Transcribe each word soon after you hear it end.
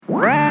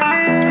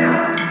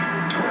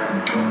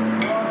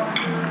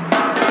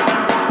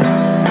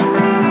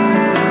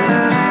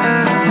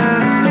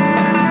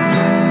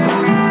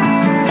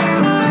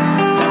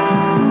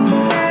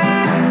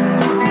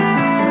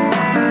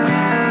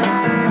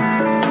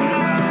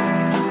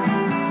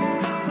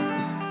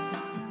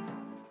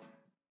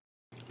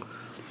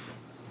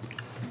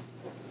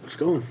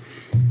going.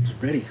 It's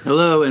ready.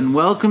 Hello and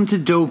welcome to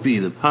Dopey,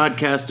 the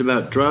podcast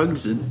about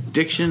drugs,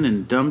 addiction,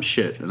 and dumb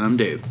shit. And I'm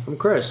Dave. I'm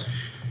Chris.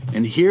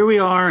 And here we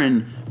are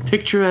in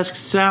picturesque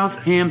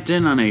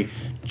Southampton on a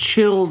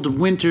chilled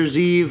winter's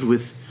eve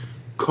with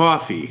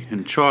coffee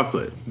and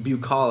chocolate.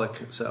 Bucolic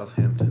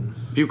Southampton.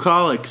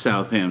 Bucolic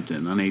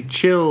Southampton on a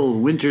chill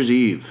winter's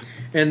eve.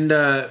 And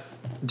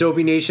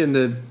Dopey Nation,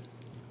 the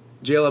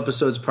jail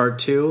episodes part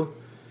 2,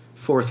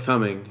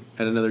 forthcoming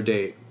at another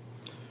date.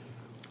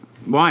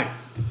 Why?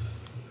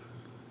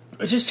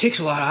 It just takes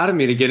a lot out of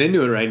me to get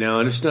into it right now.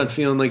 I'm just not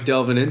feeling like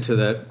delving into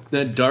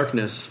that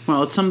darkness.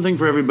 Well, it's something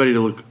for everybody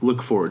to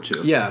look forward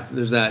to. Yeah,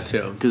 there's that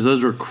too. Because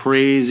those were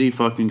crazy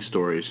fucking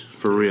stories,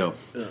 for real.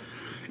 Yeah.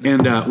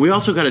 And we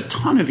also got a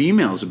ton of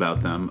emails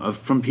about them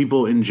from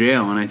people in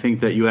jail, and I think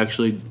that you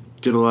actually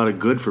did a lot of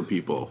good for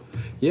people.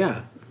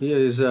 Yeah. It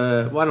was,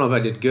 well, I don't know if I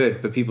did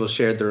good, but people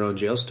shared their own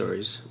jail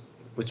stories,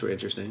 which were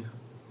interesting.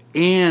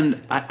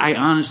 And I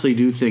honestly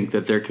do think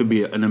that there could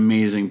be an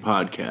amazing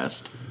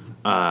podcast.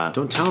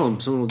 Don't tell them.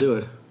 Someone will do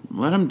it.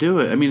 Let them do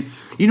it. I mean,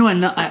 you know,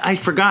 I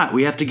forgot.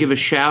 We have to give a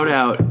shout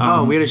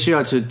out. We had a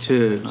shout out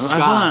to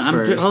Scott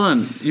first. Hold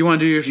on. You want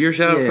to do your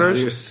shout out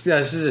first?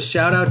 This is a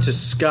shout out to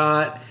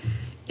Scott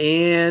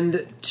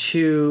and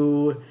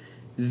to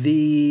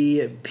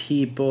the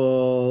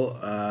people.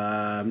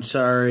 I'm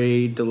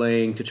sorry,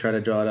 delaying to try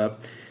to draw it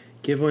up.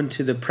 Give one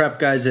to the prep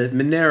guys at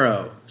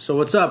Monero. So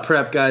what's up,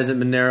 prep guys at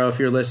Monero? If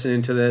you're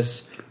listening to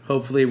this,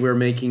 hopefully we're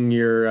making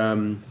your...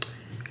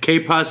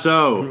 ¿Qué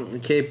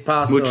pasó? ¿Qué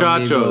pasó,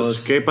 muchachos?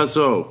 amigos? ¿Qué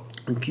pasó?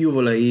 ¿Qué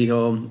hola,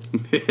 hijo?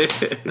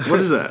 What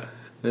is that?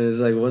 It's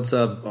like, what's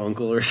up,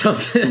 uncle, or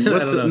something.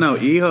 No,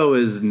 hijo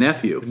is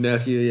nephew.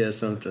 Nephew, yeah,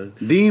 something.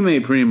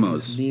 Dime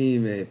primos.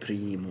 Dime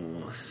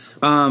primos.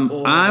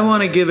 I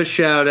want to give a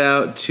shout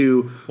out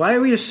to... Why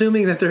are we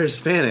assuming that they're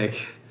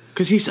Hispanic?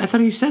 Because I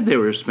thought he said they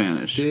were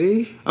Spanish.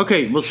 Did he?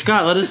 Okay, well,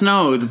 Scott, let us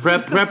know. The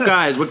prep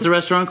guys, what's the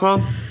restaurant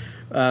called?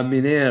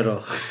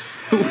 Minero.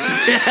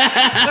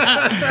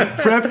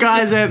 Prep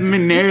guys at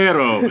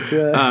Minero.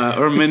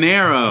 Or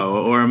Monero.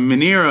 Or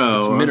Minero.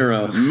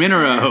 It's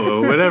Minero.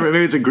 Or whatever.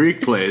 Maybe it's a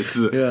Greek place.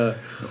 Yeah.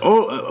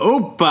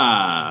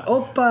 Opa.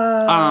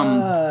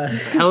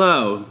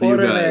 Hello, you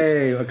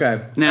guys.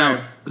 Okay.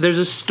 Now, there's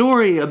a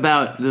story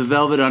about the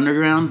Velvet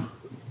Underground.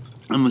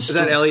 Is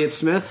that Elliott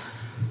Smith?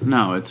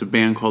 No, it's a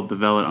band called the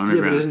Velvet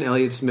Underground. Yeah, but isn't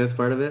Elliott Smith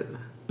part of it?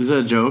 Is that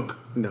a joke?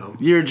 No.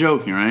 You're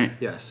joking, right?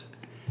 Yes.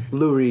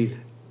 Lou Reed.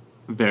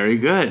 Very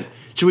good.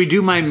 Should we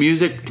do my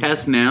music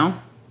test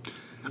now?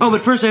 Oh,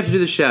 but first I have to do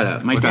the shout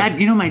out. My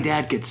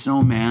dad gets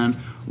so mad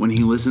when he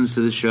listens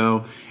to the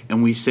show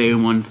and we say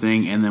one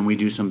thing and then we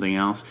do something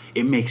else.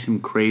 It makes him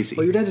crazy.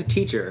 Well, your dad's a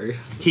teacher.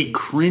 He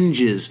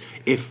cringes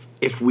if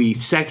we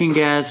second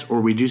guess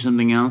or we do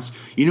something else.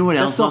 You know what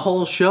else? That's the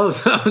whole show,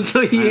 though,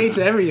 so he hates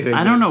everything.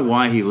 I don't know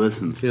why he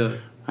listens. Yeah.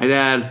 Hi,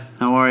 Dad.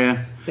 How are you?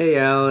 Hey,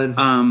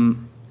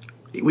 Alan.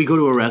 We go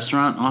to a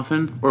restaurant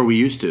often, or we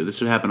used to.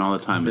 This would happen all the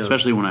time,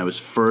 especially when I was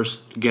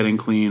first getting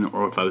clean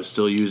or if I was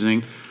still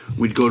using.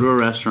 We'd go to a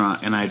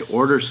restaurant, and I'd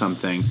order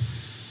something,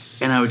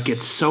 and I would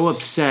get so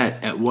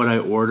upset at what I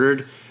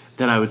ordered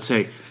that I would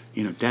say,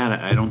 you know, Dad,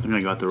 I don't think I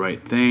got the right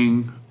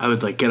thing. I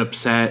would, like, get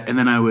upset, and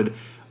then I'm going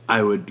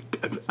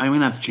to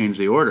have to change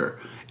the order.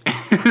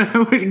 And I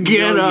would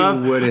get up.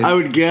 I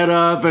would get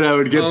up, and I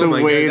would get the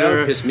waiter. God, that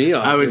would piss me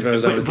off.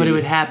 But it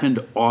would happen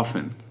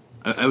often.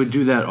 I would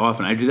do that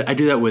often. I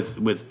do that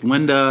with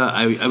Linda.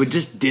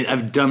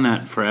 I've done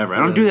that forever. I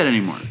don't do that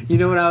anymore. You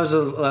know, when I was a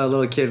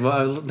little kid,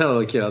 well, not a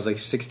little kid, I was like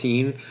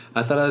 16.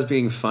 I thought I was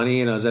being funny,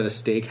 and I was at a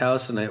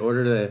steakhouse, and I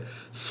ordered a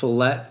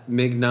filet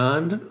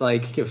mignon,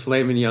 like a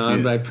filet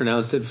mignon, but I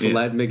pronounced it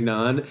filet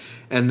mignon,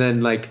 and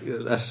then like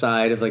a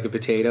side of like a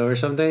potato or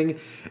something.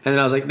 And then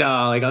I was like,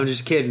 no, like I'm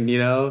just kidding, you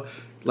know?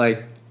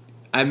 Like,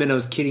 I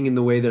was kidding in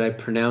the way that I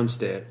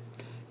pronounced it.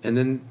 And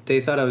then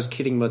they thought I was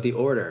kidding about the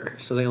order,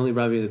 so they only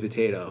brought me the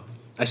potato.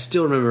 I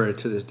still remember it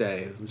to this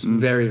day. It was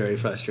very, very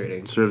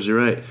frustrating. Serves you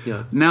right.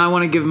 Yeah. Now I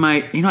want to give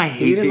my... You know, I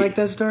hate... You didn't like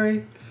that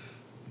story?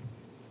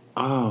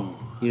 Oh.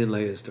 You didn't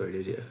like that story,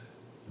 did you?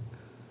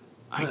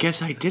 I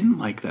guess I didn't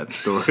like that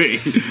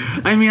story.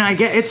 I mean, I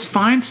get it's a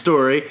fine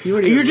story.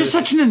 You're just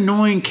such an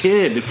annoying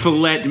kid,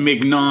 filet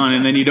mignon,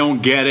 and then you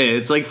don't get it.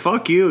 It's like,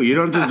 fuck you. You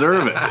don't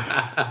deserve it.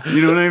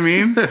 You know what I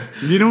mean?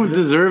 You don't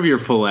deserve your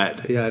filet.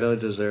 Yeah, I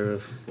don't deserve a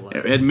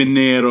filet. At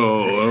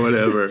Monero or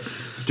whatever.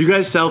 Do you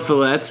guys sell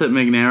fillets at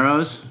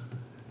McNarrows?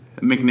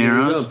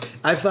 McNarrows?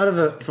 I thought of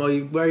a...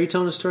 Why are you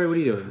telling a story? What are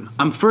you doing?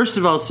 I'm first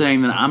of all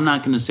saying that I'm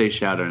not going to say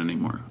shout out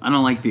anymore. I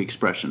don't like the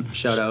expression.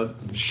 Shout out?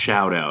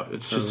 Shout out.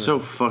 It's just so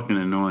fucking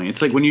annoying.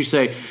 It's like when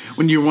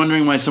you're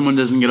wondering why someone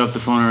doesn't get off the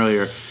phone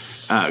earlier,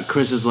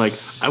 Chris is like,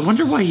 I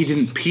wonder why he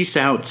didn't peace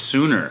out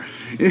sooner.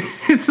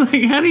 It's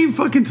like, how do you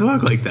fucking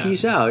talk like that?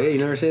 Peace out. Yeah, you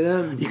never say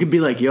that? You could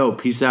be like, yo,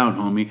 peace out,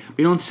 homie. But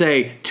you don't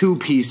say to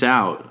peace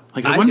out.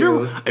 Like, I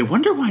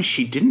wonder why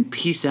she didn't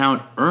peace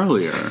out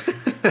earlier.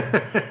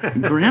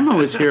 Grandma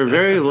was here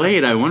very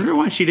late. I wonder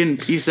why she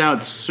didn't peace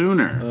out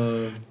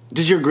sooner.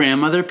 Does your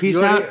grandmother peace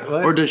out,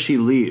 or does she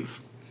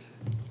leave?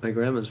 My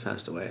grandma's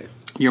passed away.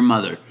 Your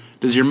mother.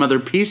 Does your mother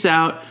peace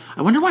out?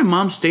 I wonder why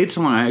Mom stayed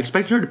so long. I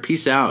expected her to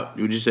peace out.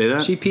 Would you say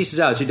that? She pieces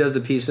out. She does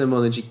the peace symbol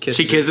and then she kisses.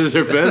 She kisses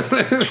her fist?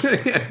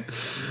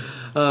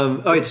 All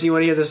right, so you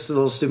want to hear this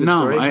little stupid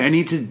story? No, I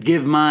need to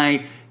give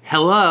my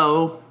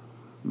hello,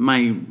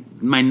 my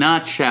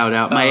not shout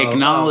out, my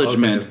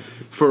acknowledgement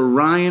for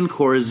Ryan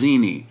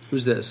Corazzini.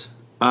 Who's this?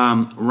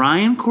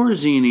 Ryan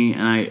Corazzini,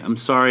 and I'm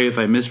sorry if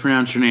I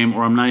mispronounce your name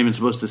or I'm not even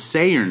supposed to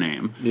say your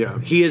name. Yeah.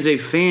 He is a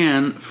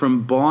fan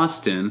from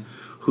Boston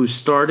who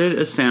started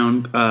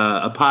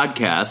a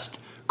podcast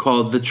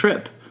called The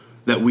Trip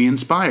that we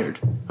inspired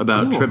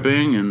about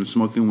tripping and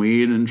smoking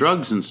weed and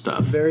drugs and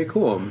stuff. Very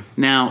cool.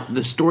 Now,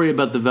 the story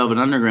about the Velvet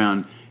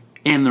Underground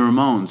and the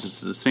Ramones, it's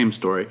the same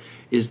story,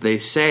 is they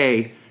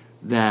say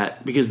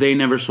that because they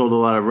never sold a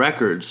lot of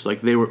records,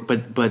 like they were,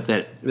 but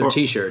that the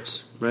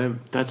T-shirts, right?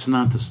 That's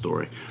not the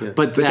story. Yeah.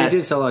 But they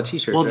did sell a lot of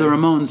T-shirts. Well, right? the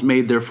Ramones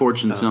made their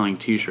fortune selling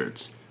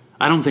T-shirts.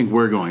 I don't think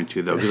we're going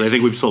to though, because I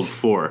think we've sold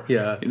 4.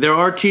 Yeah, there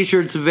are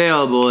T-shirts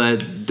available at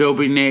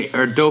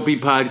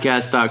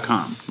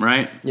dopeypodcast.com,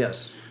 right?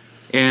 Yes.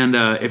 And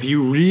if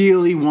you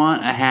really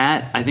want a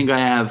hat, I think I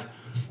have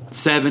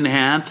 7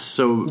 hats.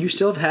 So you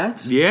still have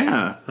hats?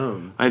 Yeah.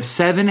 I have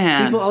 7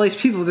 hats. All these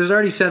people. There's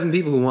already 7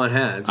 people who want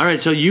hats. All right,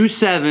 so you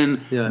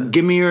 7.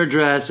 Give me your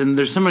address. And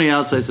there's somebody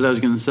else I said I was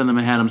going to send them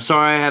a hat. I'm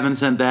sorry I haven't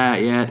sent the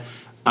hat yet.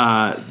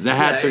 The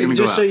hats are going to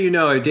go out. Just so you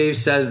know, if Dave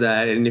says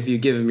that, and if you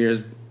give him your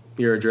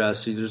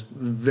address, there's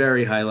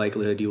very high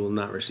likelihood you will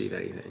not receive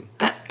anything.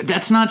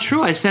 That's not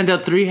true. I sent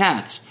out 3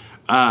 hats.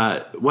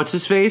 What's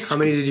his face? How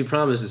many did you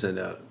promise to send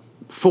out?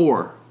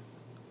 4.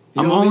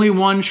 I'm only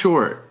 1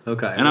 short.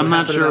 Okay. And I'm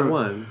not sure. That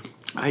one?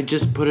 I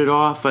just put it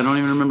off. I don't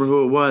even remember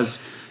who it was.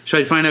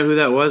 Should I find out who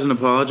that was and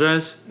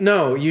apologize?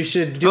 No, you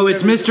should do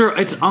it's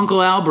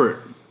Uncle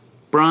Albert.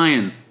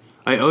 Brian,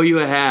 I owe you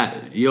a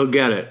hat. You'll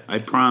get it. I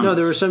promise. No,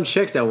 there was some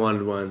chick that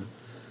wanted one.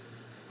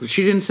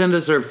 She didn't send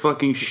us her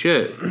fucking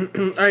shit.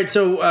 All right,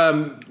 so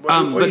what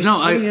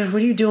are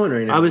you doing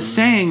right now? I was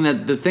saying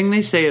that the thing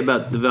they say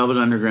about the Velvet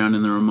Underground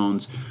and the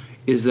Ramones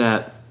is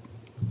that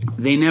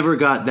they never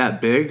got that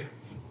big,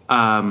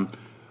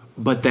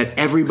 but that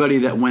everybody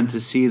that went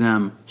to see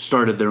them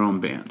started their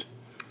own band.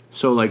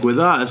 So, like with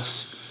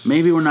us,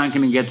 maybe we're not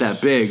going to get that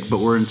big, but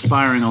we're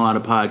inspiring a lot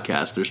of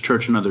podcasts. There's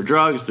Church and Other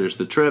Drugs. There's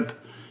The Trip,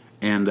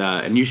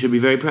 and you should be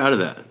very proud of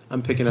that.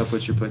 I'm picking up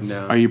what you're putting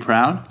down. Are you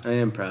proud? I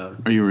am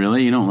proud. Are you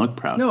really? You don't look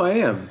proud. No, I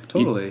am.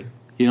 Totally.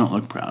 You don't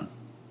look proud.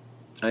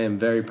 I am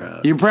very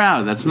proud. You're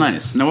proud. That's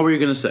nice. Now, what were you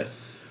going to say?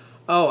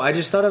 Oh, I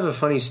just thought of a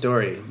funny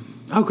story.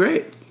 Oh,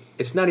 great.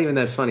 It's not even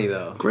that funny,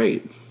 though.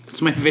 Great.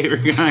 It's my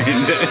favorite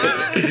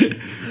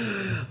kind.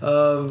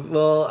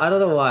 Well, I don't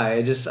know why.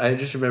 I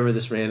just remember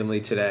this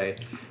randomly today.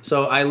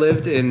 So I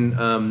lived in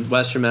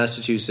Western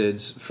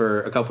Massachusetts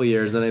for a couple of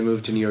years. Then I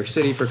moved to New York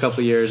City for a couple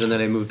of years. And then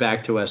I moved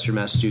back to Western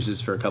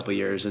Massachusetts for a couple of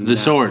years. And The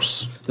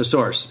source.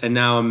 And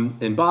now I'm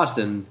in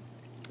Boston.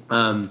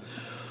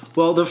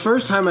 Well, the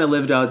first time I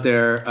lived out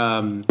there,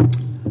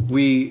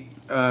 we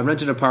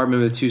rented an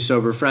apartment with 2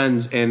 sober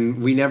friends.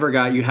 And we never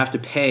got, you have to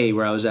pay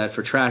where I was at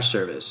for trash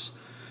service.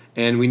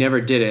 And we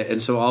never did it.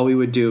 And so all we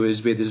would do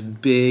is we had this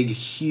big,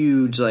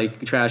 huge,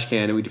 like, trash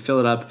can, and we'd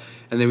fill it up,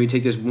 and then we'd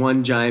take this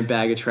one giant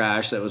bag of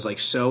trash that was, like,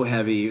 so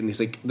heavy, and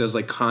those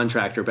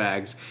contractor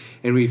bags,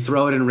 and we'd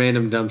throw it in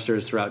random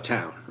dumpsters throughout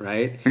town,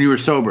 right? And you were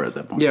sober at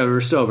that point. Yeah, we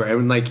were sober.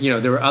 And,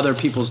 there were other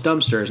people's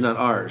dumpsters, not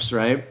ours,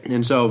 right?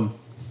 And so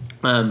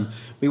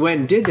we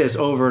went and did this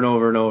over and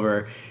over and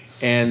over,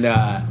 and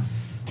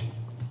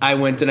I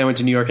went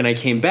to New York, and I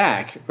came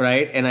back,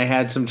 right? And I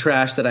had some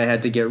trash that I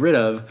had to get rid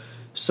of.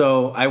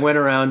 So I went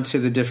around to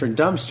the different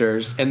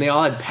dumpsters, and they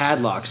all had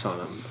padlocks on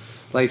them.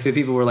 Like, the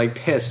people were, like,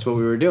 pissed what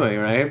we were doing,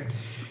 right?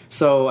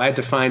 So I had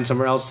to find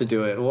somewhere else to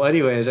do it. Well,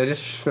 anyways, I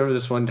just remember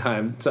this one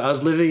time. So I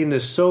was living in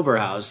this sober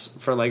house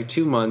for, like,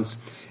 2 months,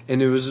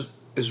 and it was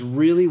this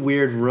really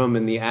weird room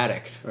in the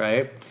attic,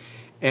 right?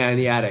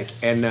 And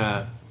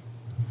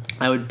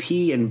I would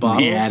pee in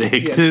bottles. The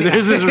attic. Yeah,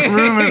 there's this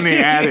room in the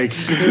attic.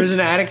 There was an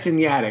attic in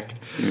the attic.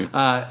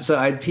 So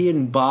I'd pee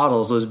in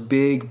bottles, those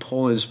big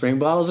Poland Spring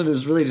bottles, and it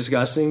was really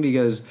disgusting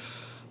because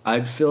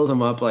I'd fill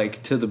them up,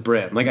 like, to the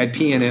brim. Like, I'd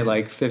pee in it,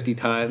 like, 50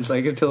 times,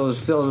 like, until it was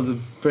filled to the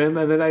brim,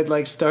 and then I'd,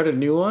 like, start a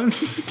new one.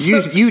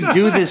 You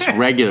do this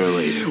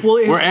regularly.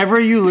 Well, wherever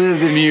you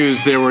lived in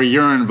Muse, there were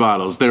urine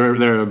bottles. There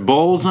were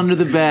bowls under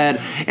the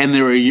bed, and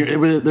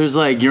there's,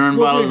 like, urine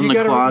bottles in the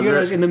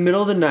closet. In the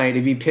middle of the night,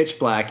 it'd be pitch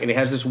black, and it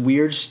has this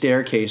weird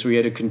staircase where you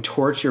had to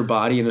contort your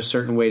body in a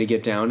certain way to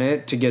get down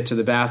it, to get to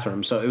the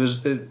bathroom. So it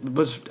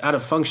was out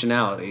of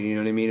functionality, you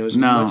know what I mean? It was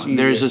much easier.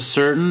 There's a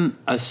certain,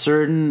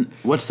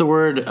 what's the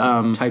word?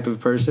 Type of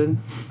person.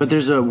 But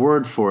there's a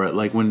word for it,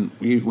 like when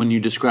you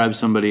describe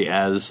somebody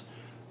as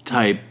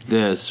type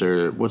this,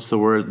 or what's the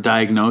word?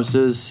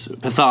 Diagnosis?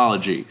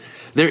 Pathology.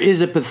 There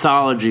is a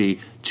pathology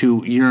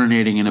to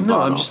urinating in a bottle.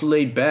 No, I'm just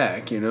laid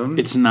back, you know?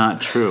 It's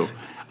not true.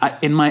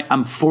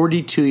 I'm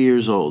 42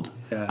 years old.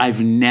 Yeah.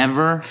 I've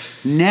never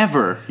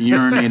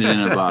urinated in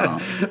a bottle.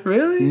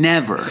 Really?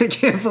 Never. I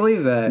can't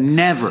believe that.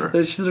 Never.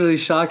 That's really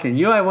shocking.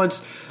 You know,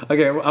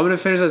 okay, I'm going to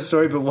finish that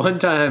story, but one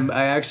time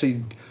I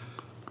actually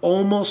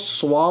almost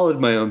swallowed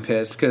my own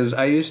piss because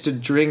I used to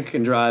drink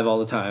and drive all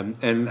the time,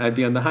 and I'd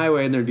be on the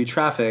highway and there'd be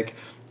traffic,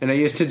 and I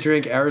used to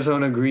drink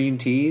Arizona green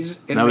teas.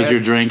 And that was your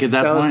drink at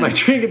that point? That was my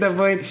drink at that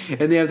point,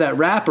 and they have that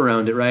wrap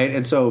around it, right?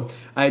 And so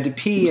I had to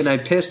pee, and I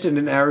pissed in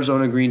an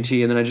Arizona green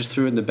tea, and then I just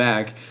threw it in the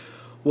bag.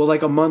 Well,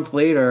 like a month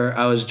later,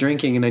 I was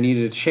drinking and I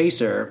needed a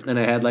chaser, and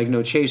I had like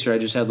no chaser. I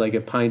just had like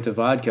a pint of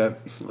vodka.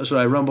 So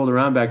I rumbled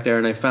around back there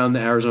and I found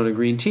the Arizona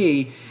green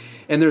tea,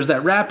 and there's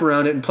that wrap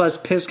around it, and plus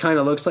piss kind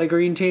of looks like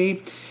green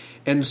tea.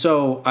 And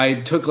so I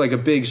took like a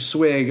big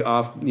swig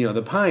off,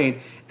 the pint,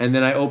 and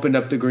then I opened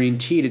up the green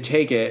tea to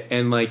take it,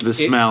 and like the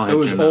smell hit it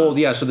was your old, nose.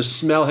 yeah. So the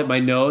smell hit my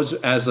nose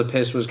as the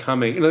piss was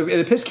coming, and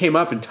the piss came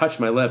up and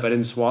touched my lip. I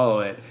didn't swallow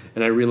it,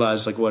 and I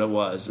realized like what it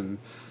was, and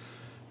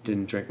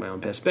didn't drink my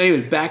own piss. But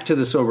anyways, back to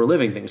the sober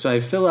living thing. So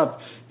I fill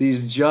up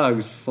these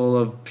jugs full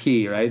of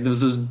pee, right? There's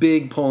those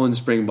big Poland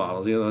Spring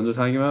bottles. You know the ones I'm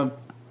talking about?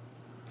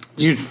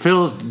 You'd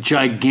fill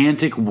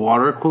gigantic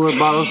water cooler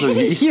bottles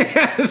with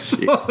Yes,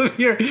 full of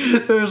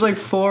urine. There was like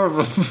 4 of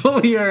them full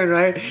of urine,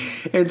 right?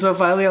 And so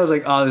finally I was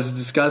like, oh, this is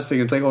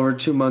disgusting. It's like over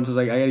 2 months. I was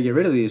like, I got to get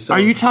rid of these. So Are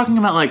you talking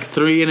about like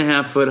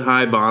 3.5 foot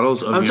high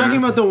bottles of I'm urine? talking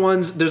about the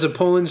ones, there's a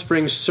Poland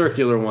Spring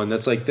circular one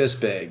that's like this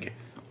big.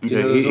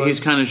 Okay,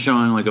 he's kind of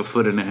showing like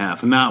 1.5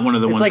 foot, not one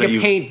of the It's ones like that a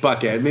paint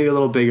bucket, maybe a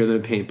little bigger than a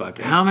paint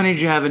bucket. How many did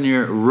you have in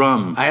your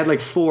rum? I had like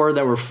 4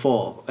 that were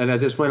full, and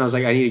at this point I was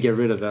like, I need to get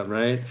rid of them,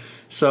 right?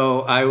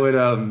 So I would,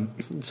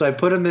 so I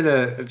put them in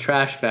a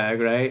trash bag,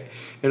 right?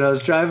 And I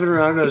was driving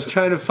around and I was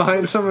trying to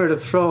find somewhere to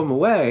throw them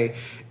away,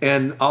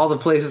 and all the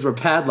places were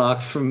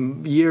padlocked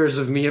from years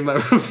of me and my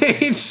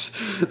roommates.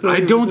 I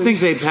don't think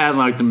they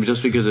padlocked them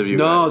just because of you.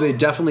 No, guys. they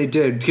definitely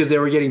did, because they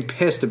were getting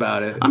pissed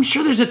about it. I'm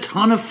sure there's a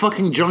ton of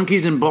fucking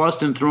junkies in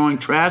Boston throwing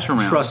trash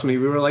around. Trust me,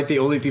 we were like the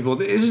only people.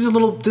 This is a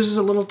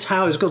little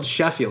town. It's called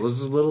Sheffield. This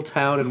is a little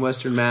town in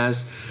Western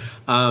Mass.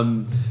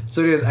 So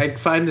anyways, I'd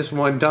find this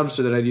one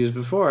dumpster that I'd used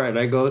before, and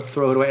I go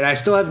throw it away. And I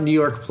still have New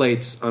York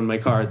plates on my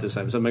car at this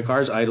time. So my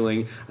car's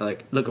idling. I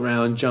like look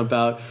around, jump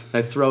out,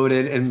 and I throw it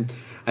in, and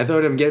I throw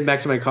it in, I'm getting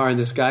back to my car, and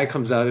this guy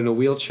comes out in a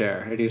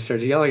wheelchair, and he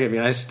starts yelling at me.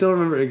 And I still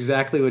remember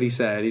exactly what he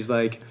said. He's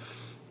like,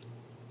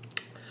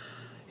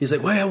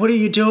 "Wait, what are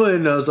you doing?"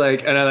 And I was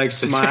like, and I like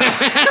smile.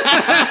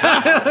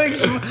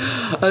 He's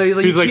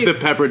like the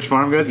Pepperidge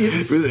farm guys.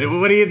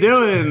 What are you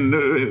doing?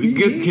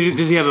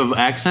 Does he have an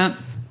accent?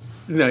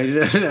 No, he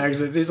didn't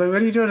actually. He's like,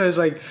 "What are you doing?" I was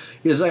like,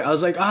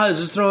 I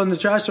was just throwing the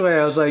trash away.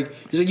 I was like,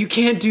 he's like, "You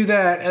can't do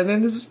that." And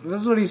then this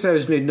is what he said,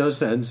 which made no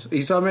sense.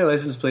 He saw my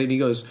license plate and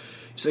he's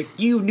like,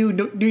 "You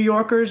New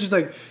Yorkers," he's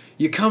like,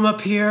 "You come up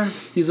here,"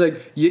 he's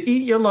like, "You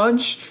eat your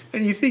lunch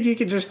and you think you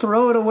can just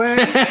throw it away."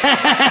 You're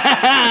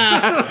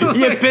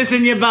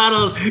pissing your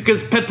bottles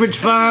because Pepperidge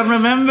Farm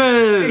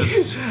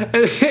remembers. And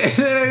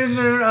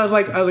then I was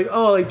like,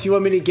 "Oh, like, do you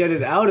want me to get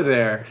it out of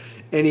there?"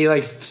 And he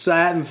like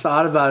sat and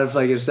thought about it for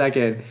like a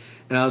second.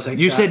 And I was like,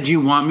 you said, "Do you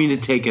want me to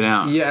take it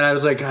out?" Yeah, and I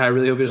was like, God, I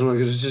really hope he doesn't want,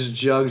 because it's just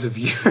jugs of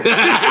urine.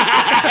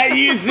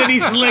 You city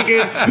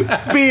slickers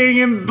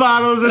peeing in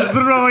bottles and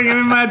throwing them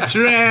in my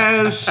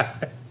trash.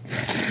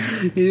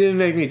 He didn't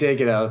make me take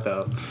it out,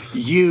 though.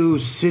 You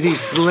city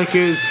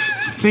slickers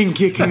think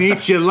you can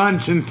eat your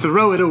lunch and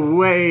throw it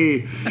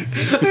away.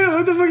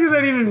 What the fuck does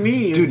that even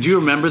mean? Dude, do you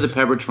remember the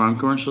Pepperidge Farm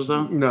commercials,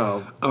 though?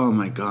 No. Oh,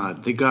 my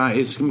God. The guy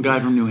is some guy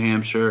from New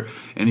Hampshire,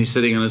 and he's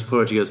sitting on his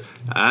porch. He goes,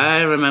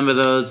 "I remember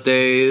those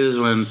days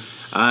when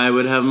I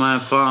would have my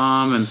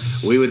farm, and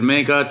we would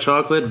make our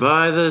chocolate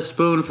by the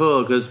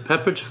spoonful, because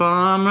Pepperidge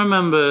Farm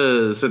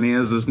remembers." And he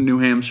has this New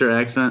Hampshire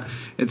accent.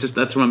 It's just,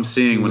 that's what I'm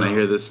seeing when I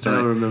hear this story. I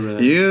don't remember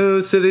that.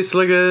 You city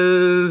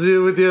slickers,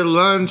 you with your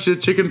lunch, your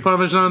chicken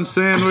parmesan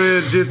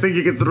sandwich, you think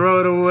you can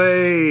throw it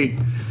away.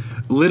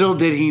 Little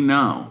did he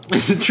know.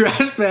 It's a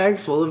trash bag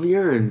full of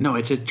urine. No,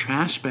 it's a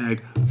trash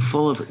bag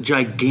full of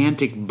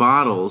gigantic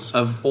bottles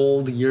Of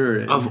old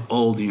urine.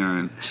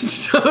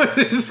 So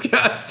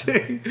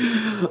disgusting.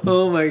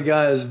 Oh my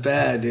God, it's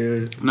bad,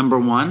 dude. Number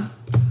one,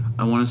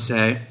 I want to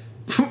say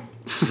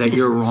that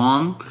you're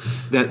wrong.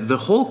 That the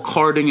whole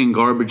carting and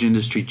garbage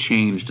industry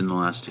changed in the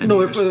last 10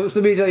 years.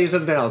 Let me tell you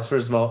something else,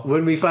 first of all.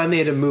 When we finally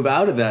had to move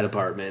out of that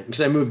apartment,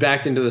 because I moved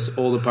back into this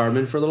old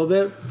apartment for a little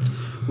bit,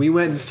 we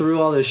went and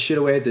threw all this shit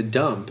away at the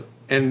dump.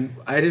 And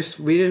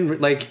we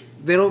didn't, like,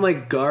 they don't,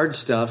 like, guard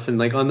stuff. And,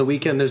 like, on the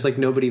weekend, there's, like,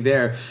 nobody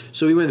there.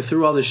 So we went and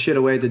threw all this shit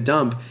away at the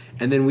dump.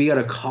 And then we got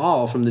a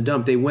call from the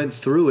dump. They went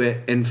through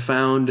it and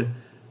found...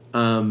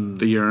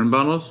 the urine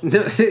bottles?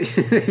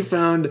 They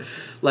found,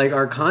 like,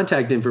 our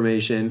contact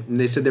information. And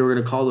they said they were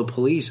going to call the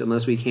police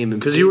unless we came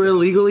and... Because you were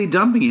illegally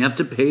dumping. You have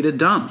to pay to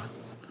dump.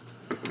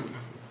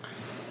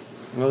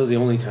 That was the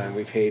only time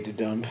we paid to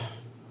dump.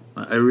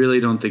 I really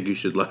don't think you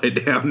should lie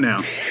down now.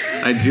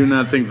 I do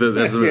not think that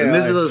that's the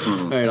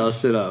move. All right, I'll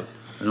sit up.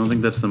 I don't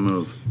think that's the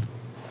move.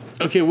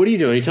 Okay, what are you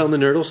doing? Are you telling the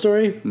Nurdles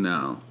story?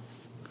 No.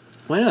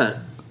 Why not?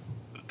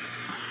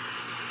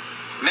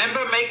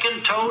 Remember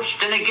making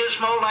toast in a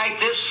gizmo like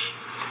this?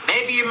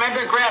 Maybe you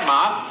remember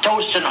Grandma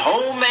toasting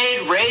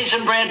homemade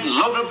raisin bread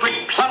loaded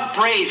with plump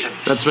raisins.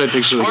 That's what I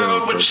picture.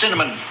 Swirled with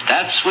cinnamon.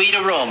 That sweet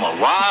aroma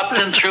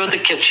wafting through the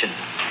kitchen.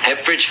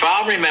 Pepperidge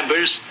Farm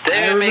remembers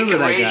they're making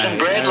raisin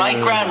bread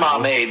like Grandma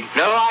made.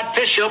 No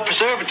artificial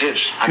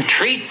preservatives. A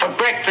treat for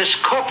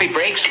breakfast, coffee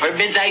breaks, or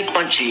midnight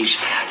munchies.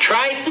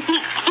 Try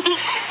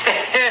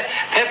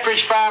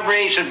Pepperidge Farm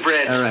raisin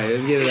bread. All right,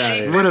 let's get it out of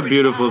here. What a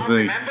beautiful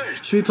thing.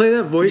 Should we play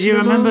that voice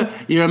You memo?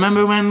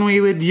 remember when we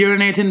would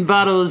urinate in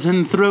bottles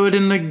and throw it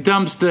in the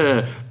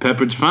dumpster?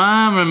 Pepperidge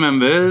Farm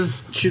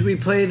remembers. Should we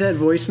play that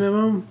voice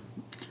memo?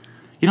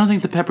 You don't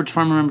think the Pepperidge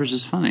Farm remembers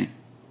is funny?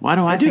 Why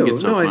do I think do.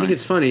 it's so funny? I think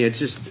it's funny. It's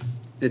just,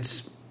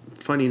 it's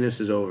funniness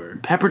is over.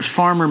 Pepperidge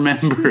Farm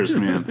remembers,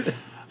 man.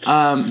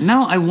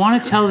 No, I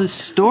want to tell this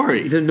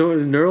story. The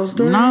Nurdles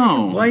story?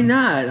 No. Why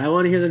not? I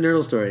want to hear the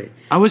Nurdles story.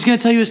 I was going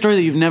to tell you a story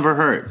that you've never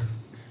heard,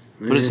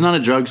 but it's not a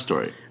drug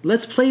story.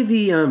 Let's play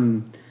the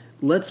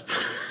let's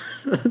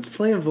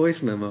play a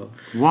voice memo.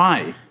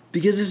 Why?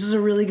 Because this is a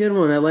really good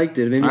one. I liked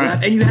it. Maybe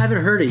right. and you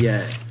haven't heard it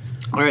yet.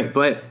 All right,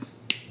 but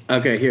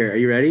okay, here. Are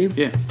you ready?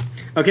 yeah.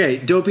 Okay,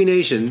 Dopey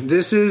Nation.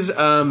 This is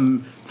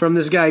from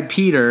this guy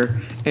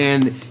Peter,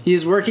 and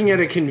he's working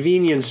at a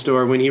convenience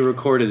store when he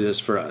recorded this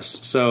for us.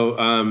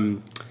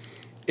 So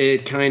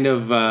it kind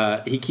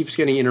of he keeps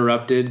getting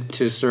interrupted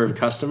to serve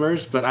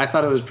customers, but I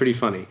thought it was pretty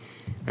funny.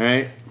 All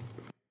right.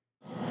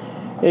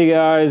 Hey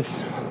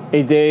guys,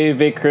 hey Dave,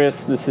 hey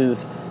Chris. This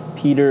is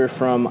Peter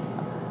from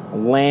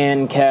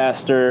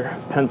Lancaster,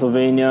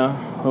 Pennsylvania,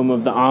 home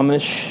of the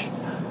Amish.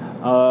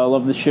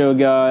 Love the show,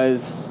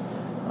 guys.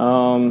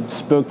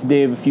 Spoke to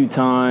Dave a few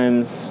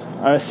times.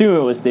 I assume it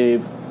was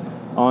Dave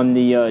on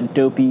the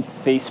Dopey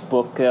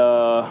Facebook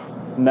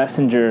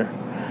Messenger.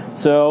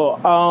 So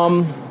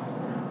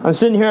I'm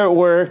sitting here at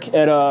work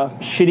at a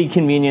shitty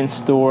convenience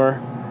store,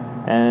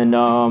 and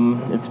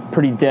it's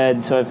pretty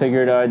dead. So I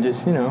figured I'd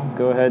just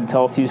go ahead and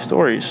tell a few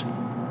stories.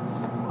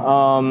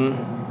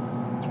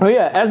 Oh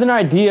yeah, as an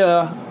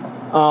idea.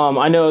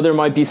 I know there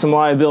might be some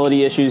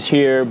liability issues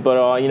here,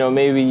 but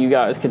maybe you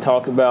guys could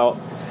talk about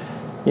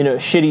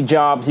shitty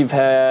jobs you've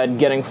had,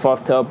 getting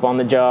fucked up on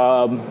the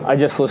job. I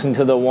just listened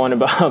to the one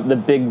about the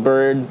Big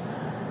Bird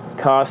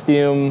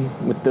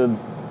costume with the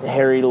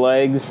hairy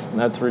legs.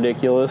 That's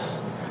ridiculous.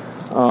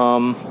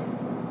 All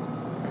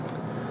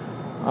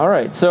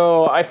right,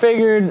 so I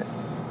figured,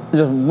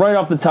 just right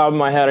off the top of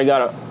my head, I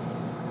got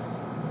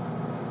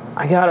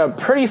a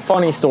pretty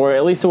funny story,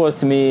 at least it was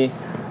to me,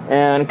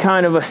 and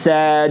kind of a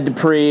sad,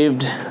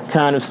 depraved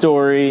kind of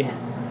story.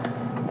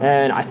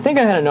 And I think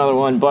I had another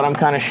one, but I'm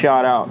kind of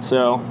shot out.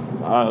 So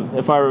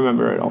if I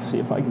remember it, I'll see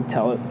if I can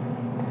tell it.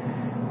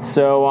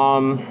 So,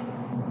 all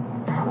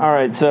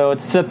right. So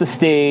to set the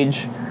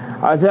stage,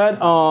 I was at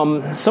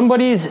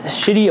somebody's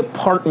shitty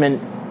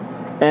apartment,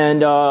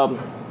 and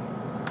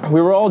we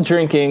were all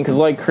drinking because,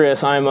 like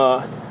Chris, I'm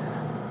a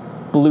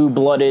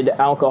blue-blooded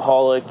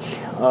alcoholic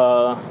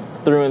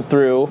through and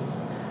through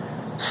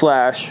 /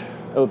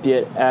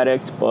 opiate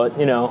addict, but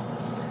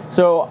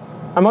so.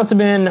 I must have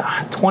been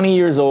 20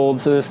 years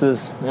old, so this is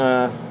 6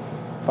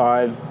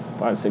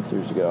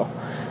 years ago.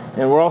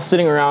 And we're all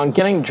sitting around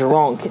getting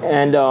drunk,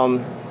 and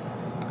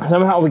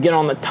somehow we get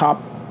on the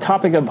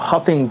topic of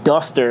huffing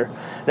duster.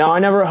 Now, I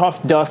never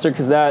huffed duster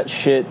because that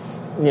shit,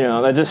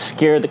 that just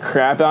scared the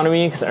crap out of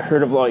me, because I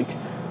heard of,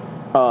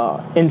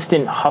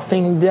 instant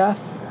huffing death,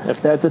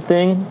 if that's a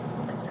thing.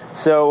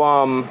 So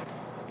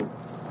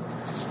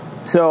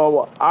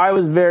I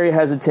was very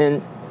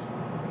hesitant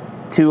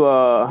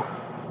to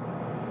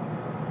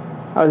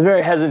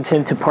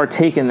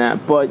partake in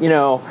that, but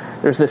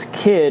there's this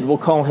kid, we'll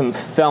call him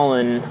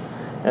Felon.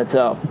 That's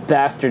a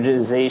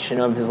bastardization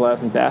of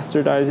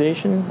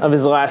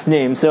his last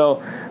name.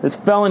 So this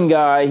Felon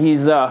guy,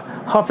 he's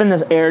huffing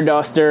this air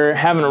duster,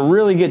 having a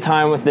really good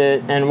time with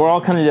it, and we're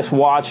all kind of just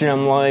watching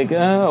him like,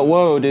 oh,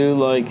 whoa,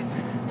 dude,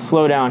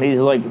 slow down.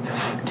 He's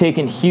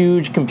taking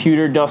huge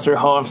computer duster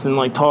huffs and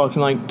talking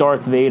like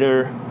Darth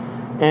Vader,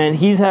 and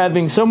he's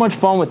having so much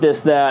fun with this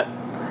that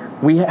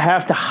we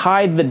have to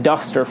hide the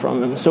duster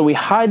from him. So we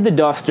hide the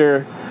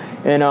duster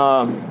in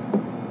a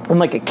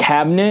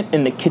cabinet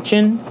in the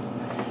kitchen,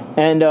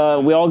 and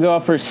we all go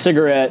out for a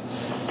cigarette,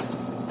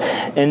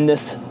 and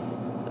this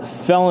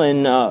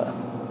Felon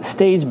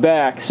stays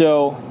back.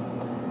 So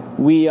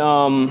we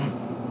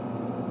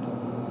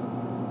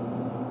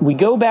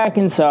go back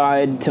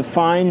inside to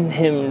find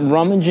him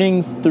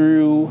rummaging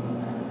through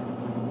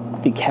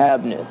the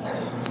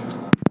cabinets.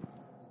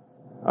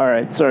 All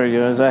right, sorry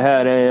guys, I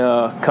had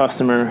a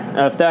customer.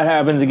 If that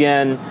happens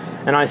again,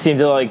 and I seem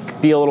to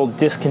be a little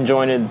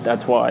disconjointed,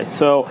 that's why.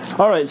 So,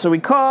 all right, so we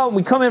come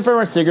in for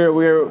our cigarette.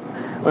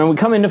 When we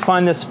come in to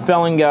find this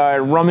Felon guy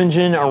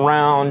rummaging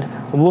around,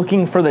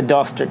 looking for the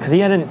duster, because he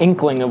had an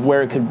inkling of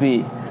where it could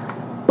be,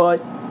 but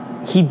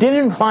he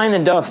didn't find the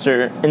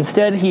duster.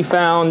 Instead, he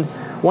found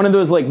one of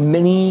those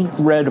mini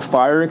red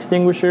fire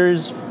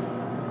extinguishers,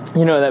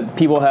 that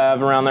people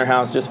have around their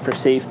house just for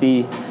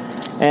safety.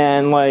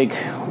 And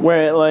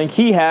where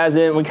he has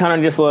it, we kind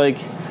of just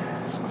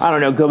I don't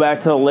know, go back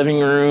to the living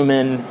room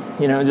and,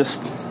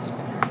 just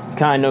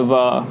kind of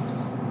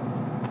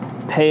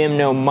pay him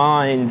no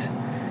mind.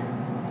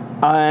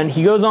 And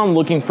he goes on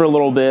looking for a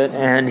little bit,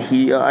 and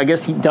I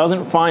guess he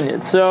doesn't find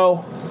it.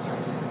 So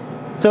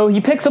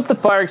he picks up the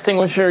fire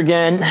extinguisher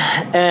again,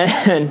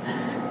 and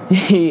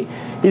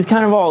he's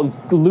kind of all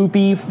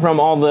loopy from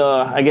all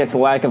the, I guess,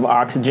 lack of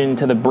oxygen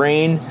to the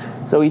brain.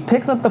 So he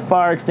picks up the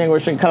fire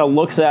extinguisher and kind of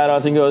looks at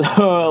us and goes,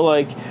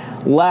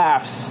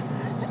 laughs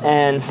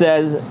and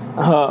says,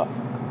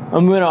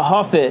 I'm going to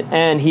huff it.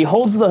 And he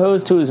holds the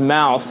hose to his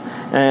mouth,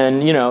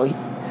 and,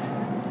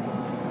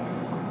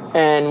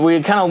 and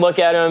we kind of look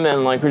at him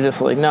and, we're just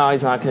like, no,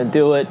 he's not going to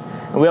do it.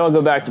 And we all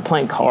go back to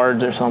playing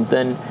cards or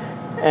something.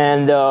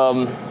 And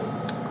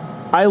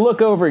I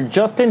look over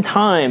just in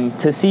time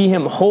to see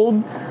him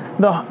hold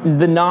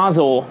the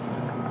nozzle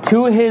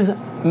to his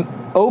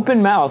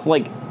open mouth,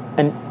 like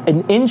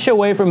an inch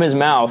away from his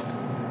mouth,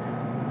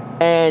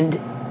 and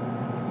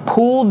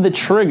pulled the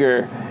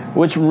trigger,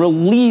 which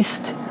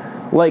released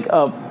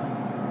a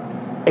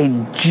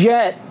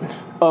jet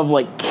of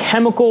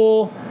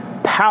chemical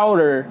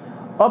powder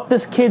up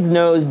this kid's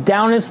nose,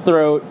 down his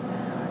throat,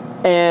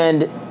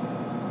 and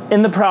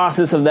in the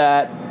process of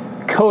that,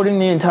 coating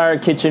the entire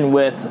kitchen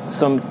with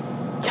some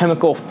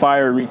chemical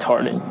fire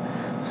retardant.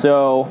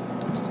 So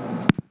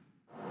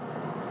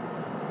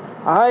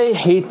I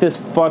hate this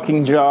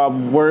fucking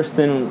job worse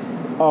than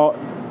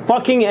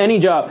fucking any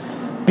job.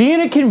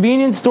 Being a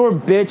convenience store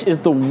bitch is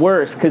the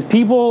worst, because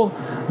people,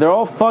 they're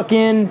all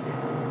fucking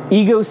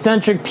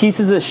egocentric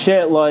pieces of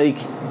shit. Like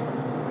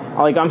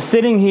I'm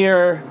sitting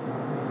here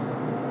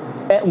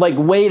at,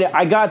 wait,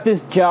 I got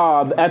this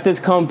job at this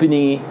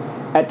company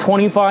at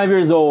 25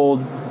 years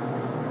old,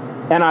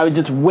 and I was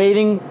just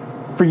waiting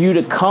for you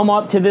to come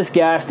up to this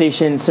gas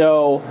station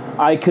so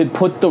I could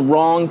put the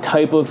wrong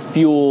type of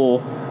fuel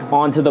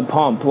onto the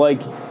pump.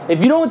 If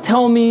you don't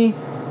tell me,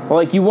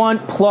 you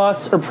want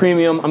plus or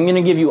premium, I'm going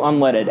to give you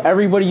unleaded.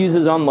 Everybody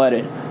uses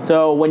unleaded.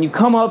 So when you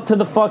come up to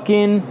the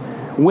fucking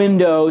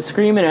window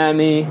screaming at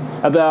me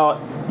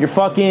about your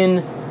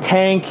fucking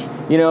tank,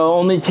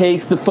 only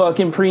takes the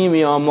fucking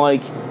premium,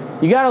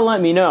 you got to let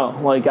me know.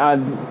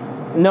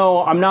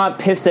 No, I'm not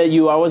pissed at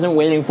you. I wasn't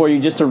waiting for you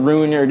just to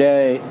ruin your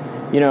day.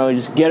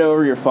 Just get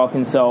over your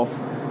fucking self.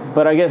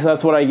 But I guess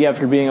that's what I get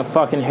for being a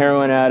fucking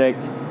heroin addict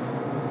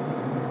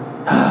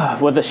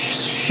with a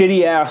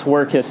shitty ass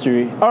work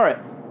history. Alright,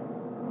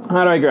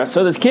 how do I digress?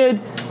 So this kid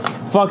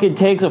fucking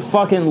takes a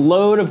fucking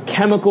load of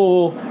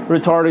chemical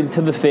retardant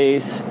to the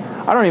face.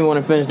 I don't even want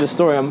to finish this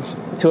story. I'm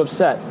too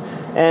upset.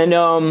 And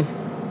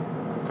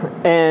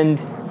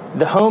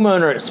the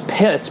homeowner is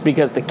pissed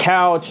because the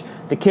couch,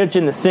 the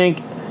kitchen, the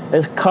sink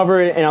is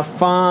covered in a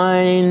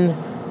fine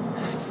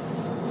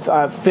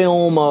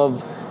film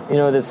of,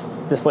 this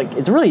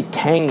it's really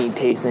tangy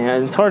tasting.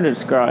 It's hard to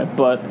describe,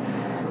 but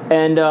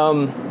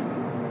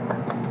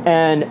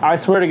and I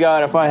swear to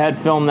God, if I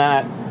had filmed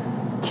that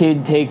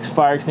kid takes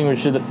fire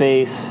extinguisher to the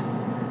face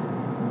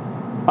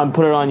and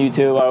put it on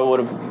YouTube, I would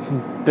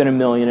have been a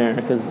millionaire,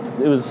 because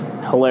it was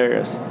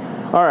hilarious.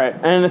 All right,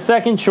 and the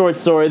second short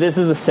story, this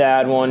is a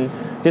sad one,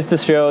 just to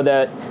show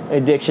that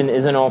addiction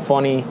isn't all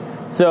funny.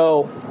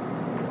 So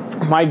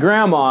my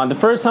grandma, the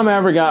first time I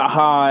ever got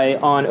high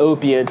on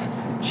opiates,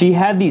 she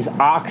had these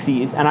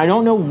oxys, and I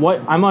don't know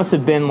what, I must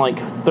have been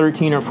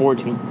 13 or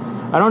 14.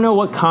 I don't know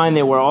what kind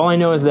they were. All I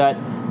know is that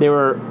they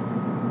were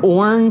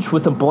orange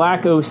with a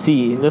black OC.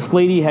 This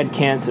lady had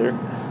cancer.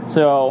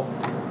 So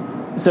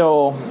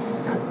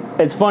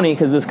it's funny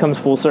because this comes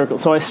full circle.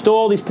 So I stole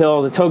all these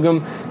pills, I took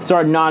them,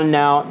 started nodding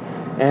out,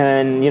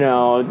 and,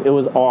 it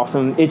was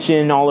awesome.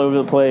 Itching all over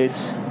the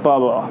place, blah,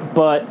 blah.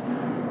 But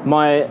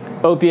my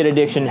opiate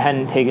addiction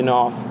hadn't taken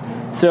off.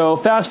 So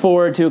fast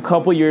forward to a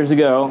couple years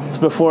ago. It's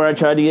before I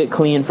tried to get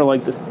clean for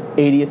this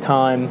 80th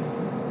time.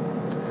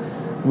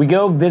 We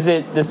go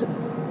visit this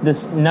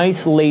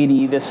nice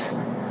lady, this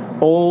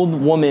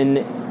old woman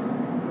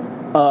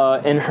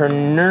in her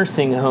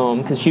nursing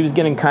home, because she was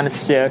getting kind of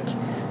sick.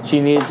 She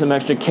needed some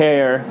extra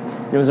care.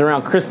 It was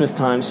around Christmas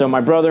time, so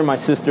my brother, my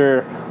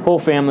sister, whole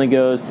family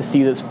goes to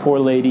see this poor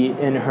lady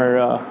in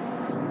her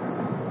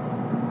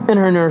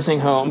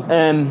nursing home.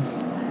 And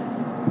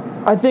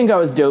I think I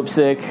was dope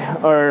sick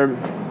or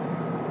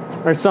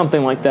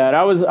something like that.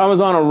 I was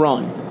on a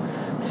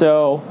run.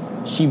 So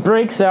she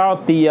breaks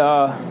out the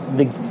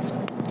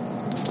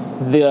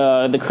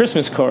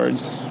Christmas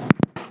cards.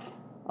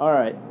 All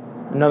right,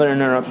 another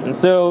interruption.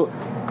 So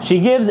she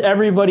gives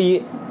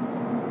everybody.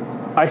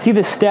 I see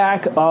the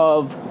stack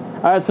of.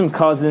 I had some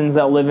cousins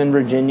that live in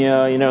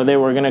Virginia. They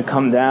were gonna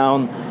come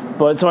down,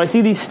 but so I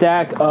see these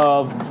stack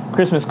of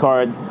Christmas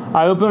cards.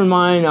 I open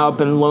mine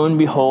up, and lo and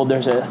behold,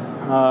 there's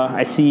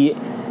I see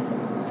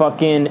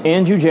fucking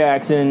Andrew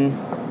Jackson.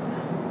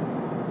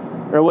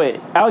 Or wait,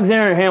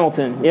 Alexander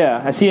Hamilton.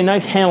 Yeah, I see a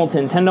nice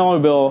Hamilton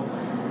 $10 bill,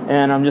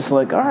 and I'm just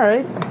like, all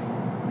right,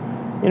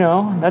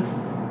 that's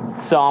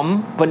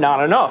some, but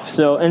not enough.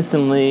 So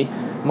instantly,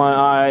 my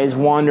eyes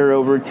wander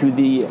over to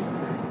the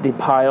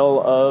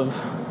pile of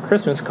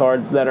Christmas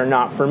cards that are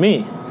not for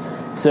me.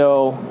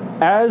 So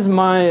as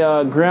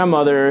my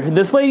grandmother,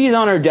 this lady's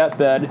on her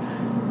deathbed,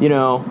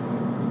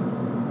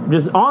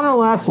 just on her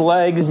last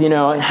legs,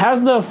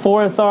 has the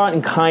forethought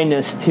and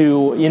kindness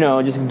to,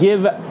 just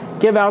give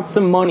out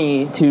some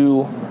money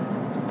to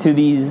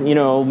these,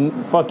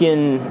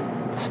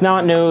 fucking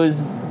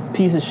snot-nosed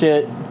piece of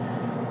shit.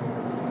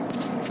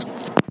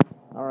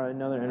 All right,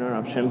 another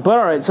interruption. But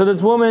all right, so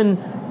this woman,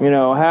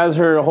 has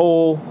her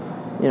whole,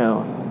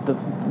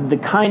 the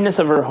kindness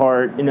of her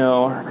heart,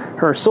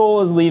 her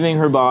soul is leaving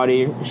her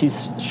body.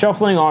 She's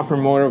shuffling off her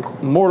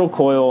mortal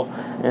coil,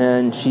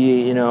 and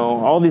she,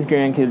 all these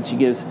grandkids she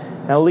gives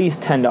at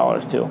least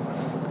 $10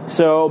 to.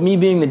 So me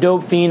being the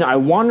dope fiend, I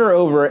wander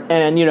over,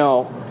 and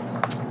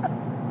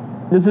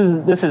this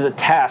is a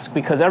task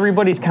because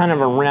everybody's kind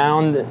of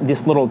around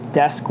this little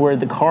desk where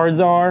the cards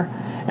are,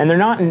 and they're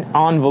not in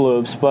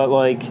envelopes, but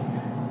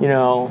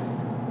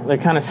they're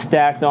kind of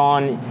stacked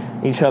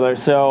on each other.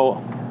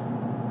 So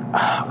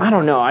I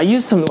don't know. I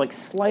use some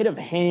sleight of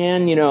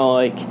hand,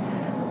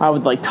 I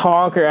would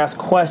talk or ask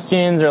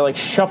questions or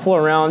shuffle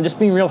around, just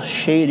being real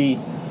shady,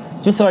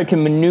 just so I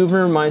can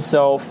maneuver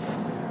myself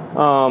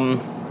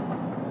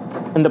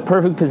in the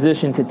perfect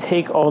position to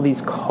take all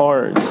these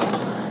cards.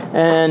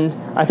 And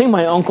I think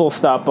my uncle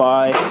stopped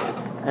by,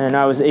 and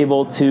I was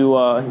able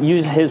to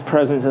use his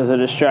presence as a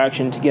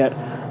distraction to get,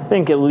 I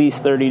think, at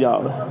least $30.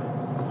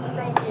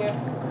 Thank you.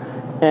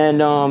 And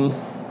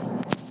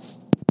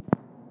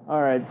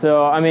all right,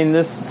 so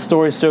this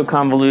story's so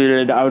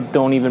convoluted, I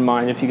don't even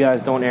mind if you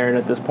guys don't air it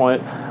at this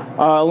point.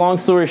 Long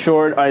story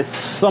short, I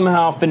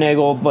somehow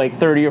finagled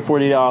 $30 or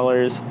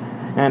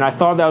 $40, and I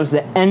thought that was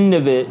the end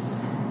of it.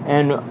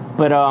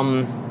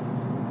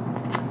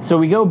 So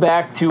we go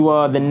back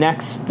to the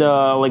next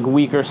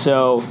week or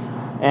so,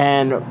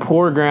 and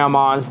poor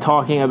grandma's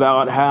talking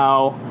about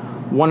how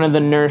one of the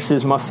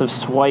nurses must have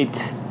swiped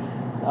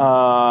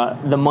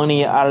the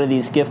money out of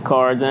these gift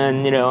cards,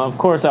 and of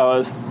course I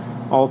was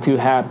all too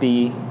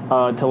happy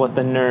to let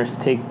the nurse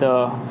take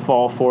the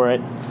fall for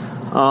it.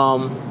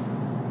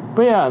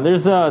 But yeah,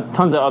 there's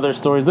tons of other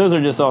stories. Those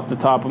are just off the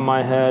top of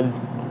my head.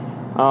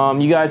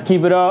 You guys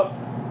keep it up.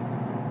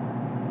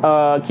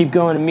 Keep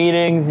going to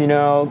meetings,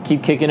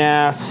 keep kicking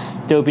ass.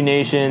 Dopey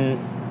Nation,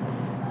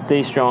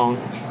 stay strong.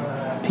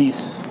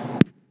 Peace.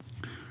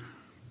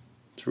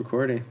 It's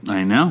recording.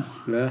 I know.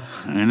 Yeah.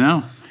 I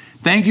know.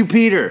 Thank you,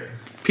 Peter.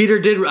 Peter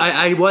did.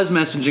 I was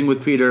messaging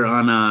with Peter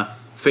on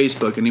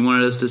Facebook, and he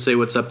wanted us to say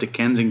what's up to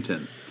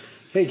Kensington.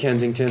 Hey,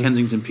 Kensington.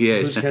 Kensington, PA.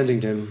 Who's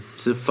Kensington?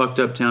 It's a fucked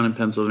up town in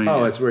Pennsylvania.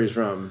 Oh, it's where he's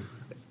from.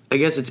 I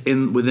guess it's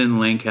within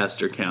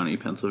Lancaster County,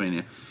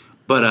 Pennsylvania.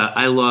 But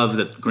I love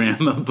that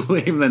Grandma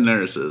blamed the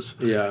nurses.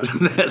 Yeah.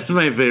 That's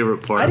my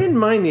favorite part. I didn't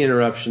mind the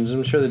interruptions.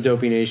 I'm sure the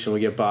Dopey Nation would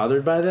get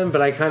bothered by them,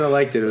 but I kind of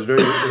liked it. It was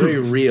very, very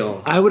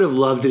real. I would have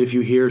loved it if you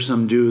hear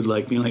some dude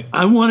being like,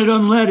 I want it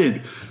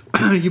unleaded.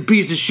 You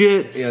piece of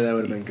shit. Yeah, that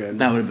would have been good.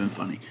 That would have been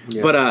funny.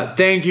 Yeah. But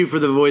thank you for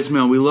the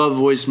voicemail. We love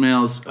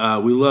voicemails.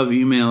 We love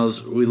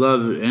emails. We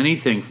love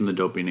anything from the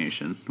Dopey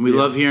Nation. We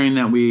love hearing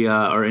that we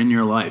are in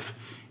your life,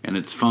 and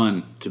it's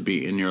fun to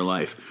be in your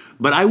life.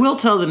 But I will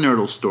tell the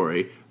Nurdles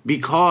story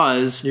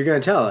because... You're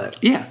going to tell it?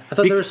 Yeah. I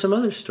thought there was some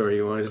other story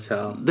you wanted to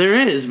tell. There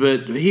is,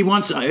 but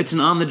it's an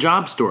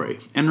on-the-job story.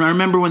 And I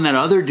remember when that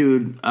other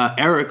dude,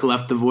 Eric,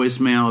 left the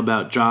voicemail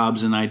about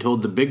jobs, and I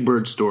told the Big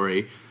Bird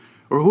story...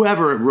 Or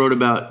whoever wrote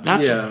about...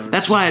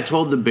 That's why I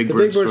told the Big Bird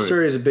story. The Big Bird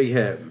story is a big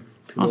hit.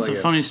 It's a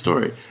funny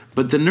story.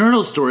 But the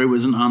Nurdle story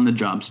was an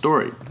on-the-job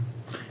story.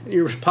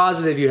 You're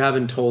positive you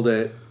haven't told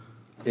it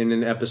in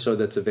an episode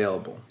that's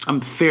available? I'm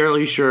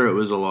fairly sure it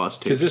was a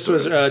lost tape. Because this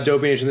was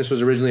Dopey Nation. This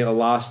was originally a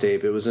lost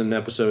tape. It was in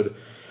episode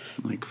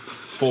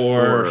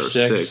 4,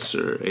 6,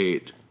 or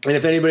 8. And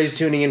if anybody's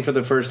tuning in for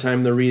the first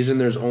time, the reason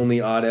there's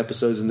only odd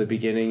episodes in the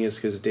beginning is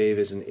because Dave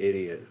is an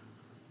idiot.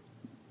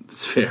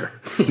 It's fair.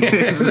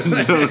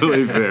 It's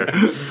totally fair.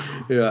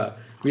 Yeah.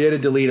 We had to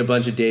delete a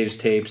bunch of Dave's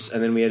tapes,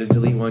 and then we had to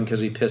delete one because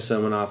we pissed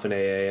someone off in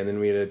AA, and then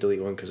we had to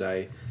delete one because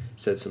I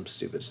said some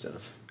stupid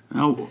stuff.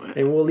 Oh,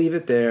 and we'll leave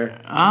it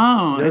there.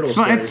 Oh,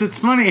 it's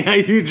funny how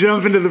you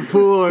jump into the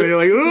pool and you're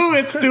like, ooh,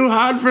 it's too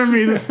hot for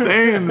me to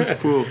stay in this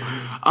pool.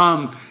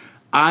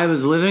 I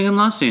was living in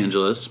Los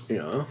Angeles,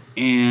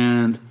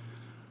 and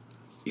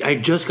I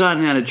had just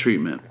gotten out of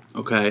treatment,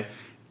 okay?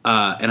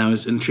 And I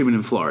was in treatment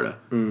in Florida.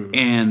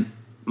 And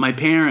my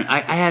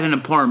I had an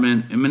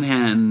apartment in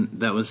Manhattan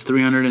that was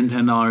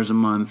 $310 a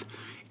month,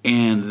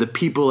 and the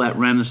people at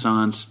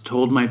Renaissance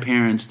told my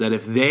parents that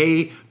if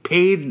they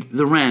paid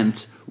the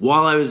rent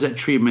while I was at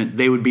treatment,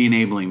 they would be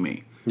enabling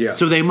me. Yeah.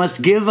 So they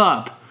must give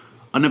up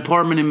an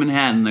apartment in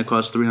Manhattan that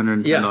costs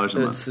 $310 a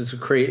month. It's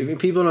crazy.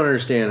 People don't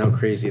understand how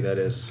crazy that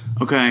is.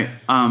 Okay,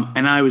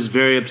 and I was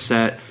very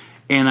upset,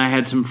 and I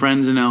had some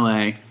friends in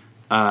L.A.,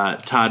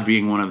 Todd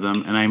being one of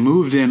them, and I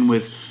moved in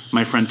with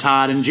my friend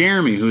Todd and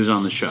Jeremy, who's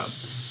on the show,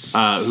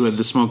 who had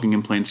the Smoking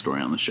in Plain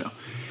story on the show.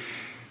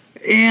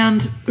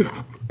 And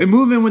I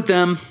moved in with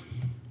them,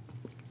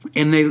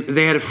 and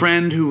they had a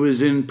friend who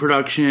was in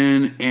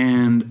production,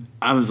 and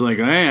I was like,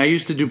 hey, I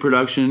used to do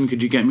production.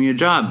 Could you get me a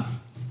job?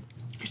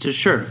 says,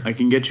 sure, I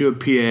can get you a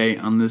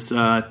PA on this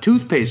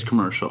toothpaste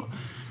commercial.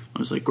 I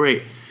was like,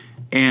 great.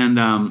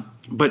 And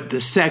but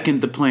the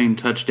second the plane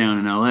touched down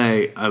in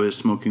L.A., I was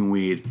smoking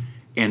weed,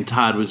 and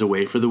Todd was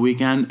away for the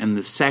weekend. And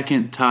the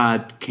second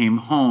Todd came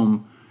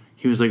home,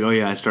 he was like, oh,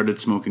 yeah, I started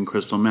smoking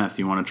crystal meth.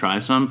 You want to try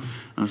some?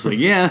 I was like,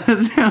 yeah,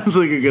 that sounds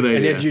like a good idea.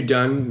 And had you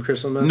done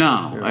crystal meth?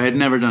 No, I had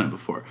never done it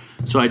before.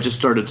 So I just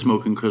started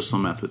smoking crystal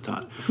meth with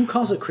Todd. Who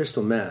calls it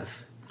crystal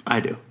meth? I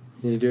do.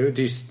 You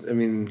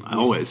do?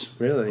 Always.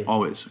 Really?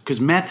 Always. Because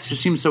meth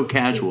just seems so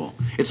casual.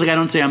 It's like I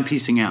don't say I'm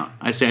piecing out.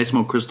 I say I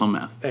smoke crystal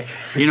meth.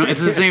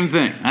 It's the same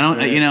thing. I don't.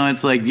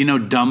 It's like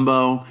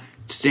Dumbo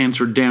stands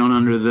for down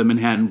under the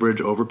Manhattan Bridge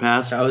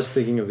overpass. I was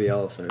thinking of the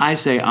elephant. I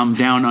say I'm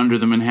down under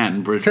the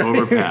Manhattan Bridge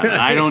overpass.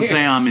 I don't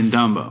say I'm in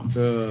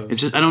Dumbo.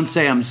 It's just I don't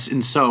say I'm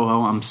in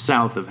Soho. I'm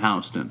south of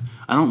Houston.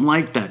 I don't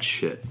like that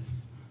shit.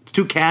 It's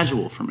too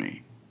casual for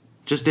me.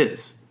 It just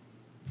is.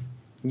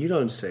 You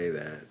don't say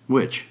that.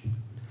 Which?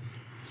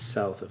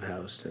 South of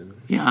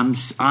Houston. Yeah,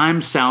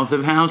 I'm south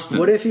of Houston.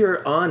 What if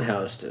you're on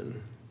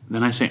Houston?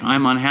 Then I say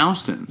I'm on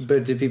Houston.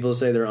 But do people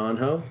say they're on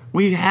Ho?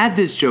 We've had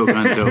this joke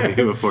on Dopey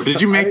before.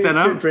 Did you make that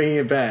up? Bringing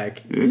it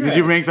back. Did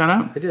you make that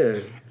up? I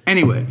did.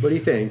 Anyway. What do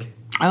you think?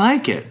 I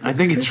like it. I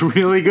think it's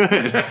really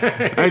good.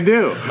 I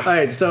do. All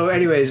right, so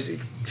anyways,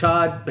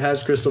 Todd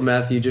has crystal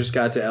meth. You just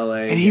got to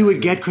L.A. And he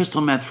would get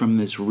crystal meth from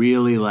this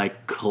really,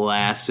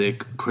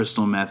 classic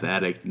crystal meth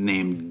addict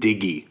named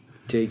Diggy.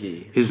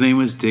 His name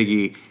was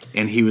Diggy,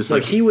 and he was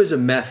like... he was a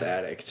meth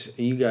addict.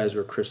 You guys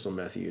were crystal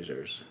meth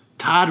users.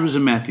 Todd was a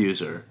meth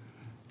user.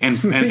 And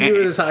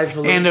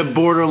and a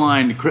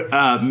borderline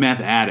meth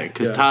addict,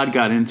 because Todd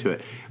got into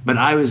it. But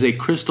I was a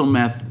crystal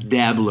meth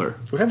dabbler.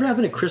 Whatever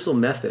happened to Crystal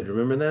Method?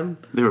 Remember them?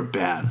 They were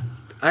bad.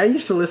 I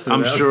used to listen to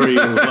them. I'm sure you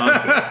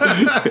loved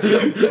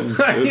it.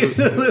 I used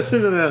to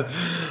listen to them.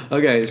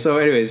 Okay, so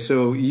anyway,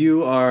 so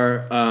you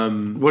are...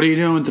 what are you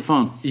doing with the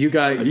phone? You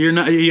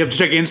have to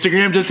check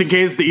Instagram just in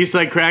case the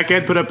Eastside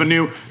Crackhead put up a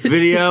new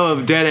video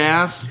of dead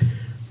ass?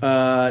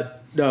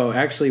 No,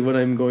 actually what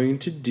I'm going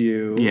to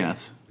do...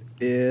 Yes.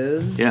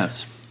 Is...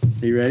 Yes.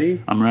 Are you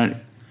ready? I'm ready.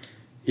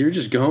 You're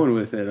just going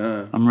with it,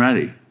 huh? I'm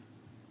ready.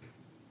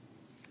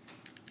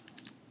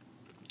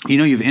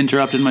 You've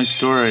interrupted my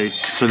story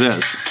for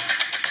this.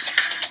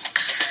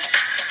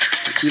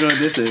 You know what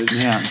this is?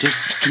 Yeah,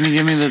 just can you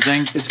give me the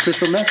thing? It's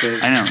crystal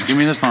method. I know. Give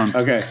me the phone.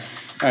 Okay.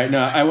 All right.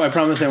 No, I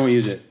promise I won't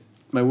use it.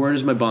 My word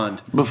is my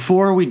bond.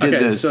 Before we did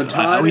this,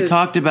 so we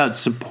talked about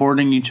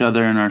supporting each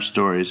other in our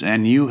stories,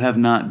 and you have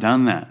not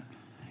done that.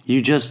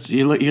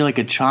 You're like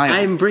a child.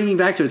 I'm bringing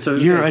back to it. So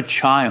you're a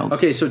child.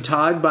 Okay, so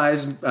Todd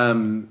buys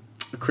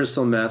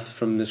crystal meth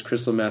from this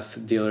crystal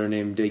meth dealer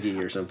named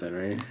Diggy or something,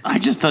 right? I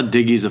just thought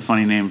Diggy's a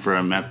funny name for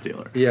a meth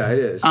dealer. Yeah, it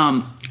is.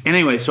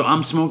 Anyway, so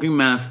I'm smoking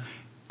meth,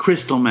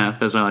 crystal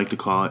meth, as I like to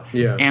call it.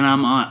 Yeah. And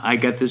I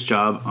get this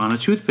job on a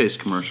toothpaste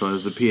commercial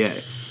as the PA.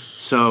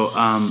 So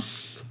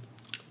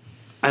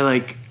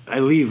I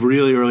leave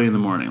really early in the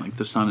morning, like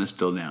the sun is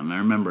still down. And I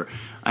remember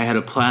I had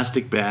a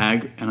plastic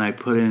bag and I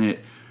put in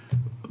it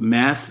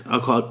meth.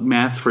 I'll call it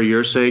meth for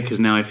your sake because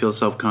now I feel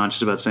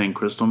self-conscious about saying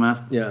crystal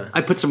meth. Yeah.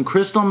 I put some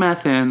crystal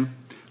meth in,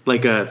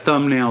 like a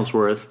thumbnail's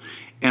worth,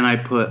 and I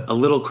put a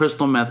little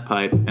crystal meth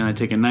pipe, and I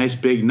take a nice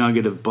big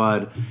nugget of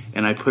bud,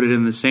 and I put it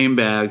in the same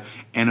bag,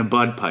 and a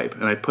bud pipe.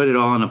 And I put it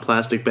all in a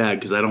plastic bag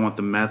because I don't want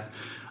the meth.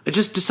 I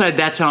just decided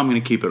that's how I'm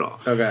going to keep it all.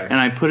 Okay. And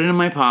I put it in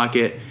my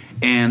pocket,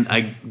 and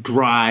I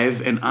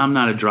drive, and I'm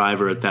not a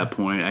driver at that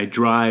point. I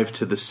drive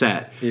to the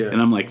set, and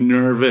I'm like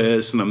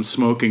nervous, and I'm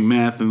smoking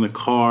meth in the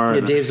car.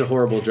 Yeah, Dave's a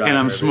horrible driver. And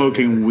I'm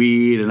smoking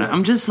weed, and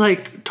I'm just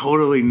like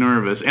totally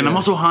nervous. And I'm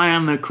also high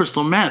on the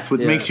crystal meth,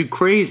 which makes you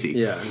crazy.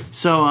 Yeah.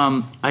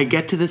 So I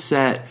get to the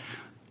set,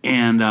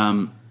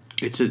 and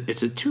it's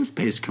a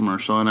toothpaste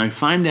commercial, and I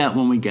find out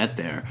when we get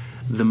there,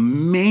 the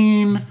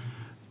main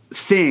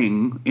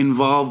thing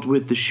involved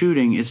with the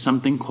shooting is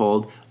something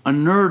called a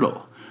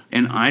Nurdle.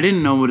 And I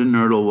didn't know what a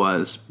Nurdle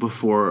was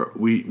before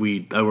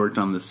I worked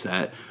on the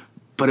set.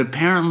 But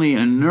apparently a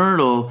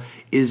Nurdle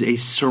is a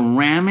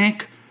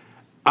ceramic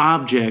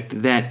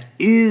object that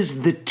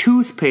is the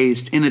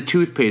toothpaste in a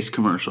toothpaste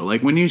commercial.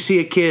 Like when you see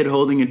a kid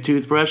holding a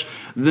toothbrush,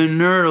 the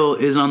Nurdle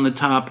is on the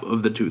top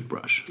of the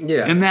toothbrush.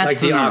 Yeah, and that's like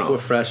the Nurdle.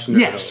 Aquafresh Nurdle.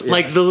 Yes,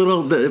 like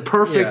the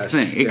perfect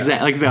thing.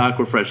 Exactly, like the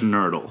Aquafresh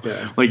Nurdle.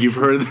 Yeah. Like you've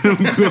heard them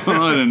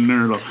call it a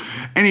Nurdle.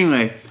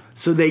 Anyway,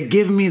 so they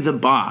give me the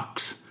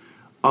box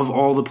of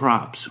all the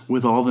props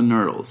with all the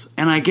Nurdles.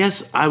 And I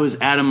guess I was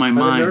out of my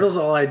mind. Are the Nurdles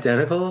all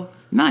identical?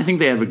 No, I think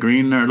they have a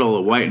green Nurdle,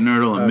 a white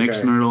Nurdle, a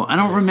mixed Nurdle. I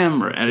don't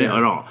remember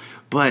at all.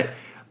 But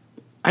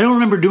I don't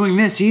remember doing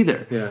this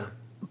either. Yeah.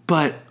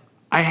 But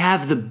I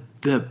have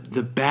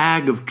the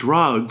bag of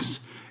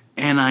drugs,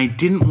 and I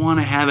didn't want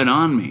to have it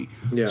on me.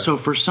 Yeah. So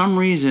for some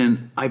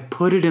reason, I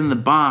put it in the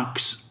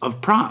box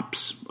of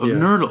props, of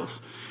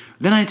Nurdles.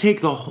 Then I take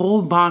the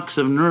whole box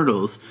of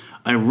Nurdles,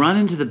 I run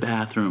into the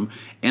bathroom,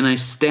 and I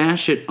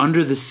stash it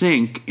under the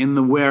sink in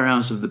the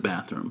warehouse of the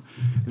bathroom.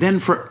 Then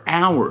for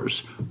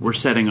hours, we're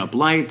setting up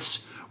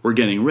lights, we're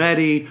getting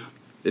ready,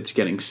 it's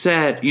getting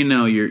set. You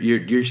know, you're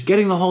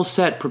getting the whole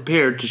set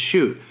prepared to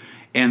shoot,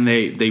 and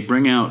they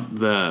bring out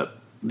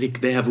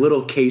they have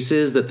little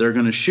cases that they're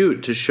going to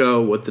shoot to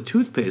show what the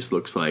toothpaste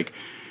looks like,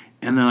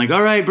 and they're like,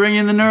 all right, bring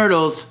in the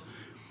Nurdles,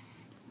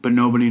 but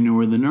nobody knew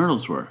where the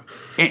Nurdles were,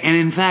 and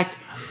in fact,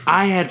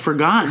 I had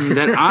forgotten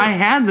that I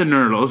had the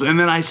Nurdles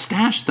and that I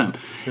stashed them.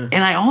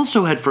 And I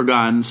also had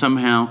forgotten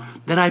somehow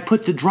that I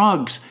put the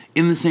drugs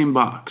in the same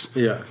box.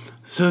 Yeah.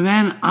 So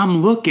then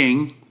I'm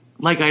looking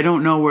like I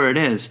don't know where it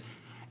is.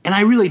 And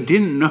I really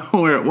didn't know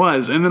where it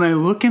was. And then I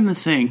look in the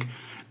sink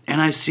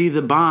and I see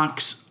the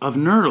box of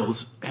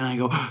Nurdles. And I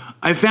go,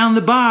 I found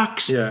the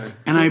box. Yeah.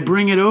 And I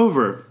bring it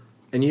over.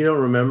 And you don't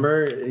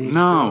remember?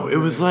 No, it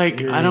was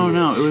like, I don't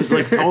know. It was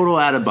like total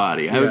out of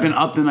body. I had been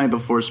up the night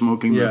before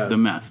smoking the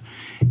meth.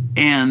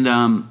 And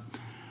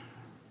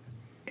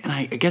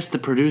I guess the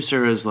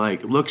producer is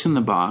like, looks in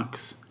the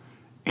box,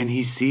 and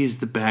he sees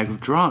the bag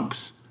of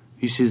drugs.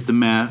 He sees the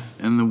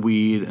meth and the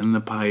weed and the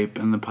pipe,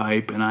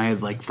 and I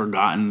had like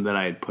forgotten that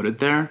I had put it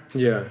there.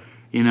 Yeah.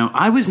 You know,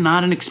 I was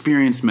not an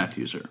experienced meth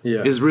user.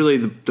 Yeah. Is really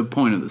the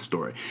point of the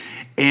story.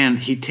 And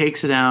he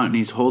takes it out and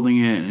he's holding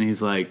it and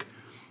he's like,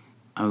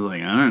 I was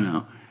like, I don't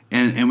know.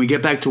 And we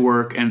get back to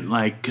work and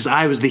like, because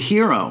I was the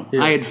hero.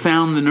 Yeah. I had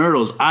found the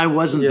Nurdles. I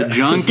wasn't the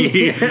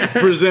junkie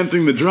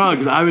presenting the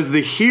drugs. I was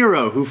the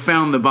hero who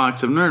found the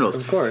box of Nurdles.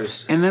 Of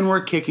course. And then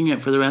we're kicking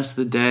it for the rest of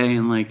the day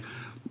and like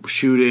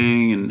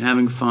shooting and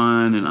having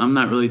fun. And I'm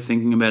not really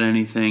thinking about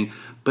anything.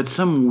 But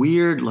some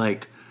weird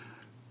like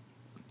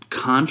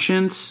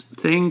conscience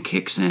thing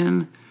kicks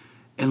in.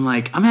 And,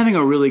 like, I'm having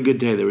a really good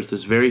day. There was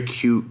this very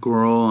cute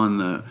girl on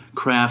the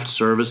craft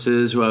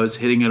services who I was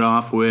hitting it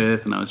off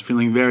with, and I was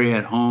feeling very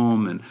at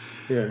home.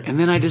 And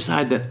then I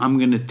decide that I'm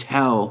going to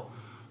tell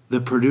the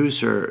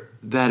producer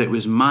that it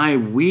was my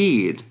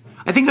weed.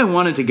 I think I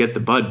wanted to get the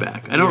bud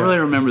back. I don't really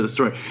remember the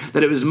story.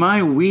 That it was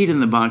my weed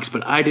in the box,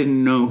 but I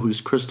didn't know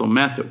whose crystal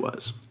meth it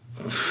was.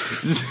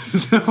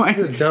 So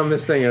That's the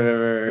dumbest thing I've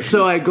ever heard.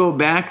 So I go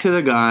back to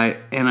the guy,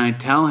 and I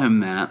tell him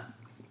that,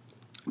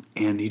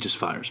 and he just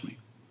fires me.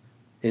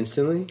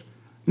 Instantly?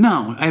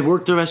 No, I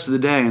worked the rest of the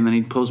day, and then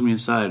he pulls me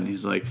aside, and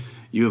he's like,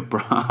 you have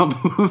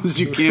problems.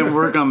 You can't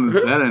work on the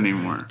set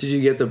anymore. Did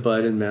you get the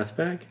bud and meth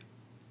back?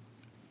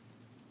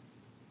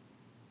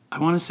 I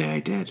want to say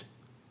I did.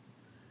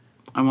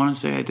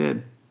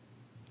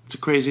 It's a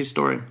crazy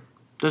story.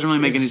 Doesn't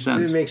really make any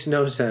sense. It makes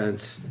no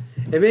sense.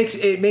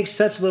 It makes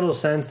such little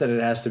sense that it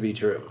has to be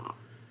true.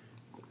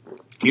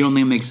 You don't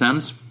think it makes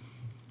sense?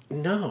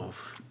 No.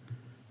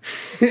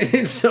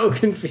 It's so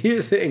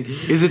confusing.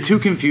 Is it too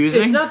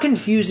confusing? It's not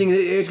confusing.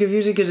 It's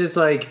confusing because it's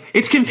like...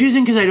 It's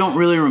confusing because I don't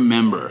really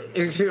remember.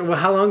 Well,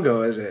 how long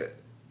ago is it?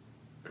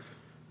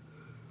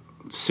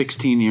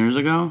 16 years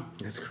ago?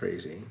 That's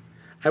crazy.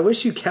 I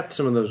wish you kept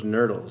some of those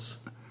Nurdles.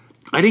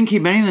 I didn't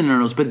keep any of the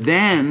Nurdles, but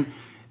then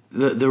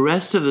the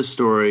rest of the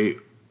story...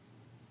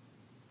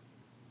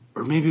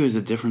 Or maybe it was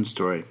a different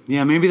story.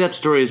 Yeah, maybe that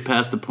story is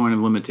past the point of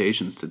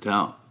limitations to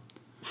tell.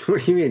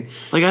 What do you mean?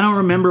 Like, I don't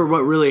remember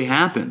what really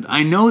happened.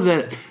 I know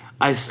that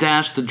I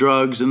stashed the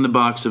drugs in the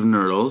box of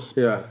Nurdles.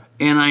 Yeah.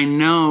 And I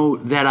know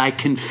that I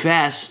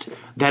confessed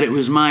that it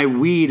was my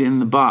weed in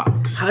the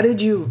box. How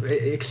did you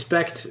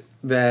expect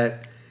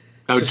that?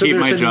 I would keep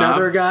my job?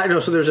 Another guy? No,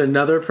 so there's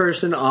another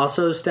person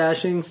also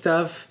stashing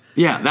stuff?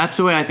 Yeah, that's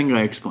the way I think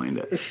I explained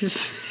it.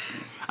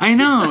 I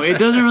know, it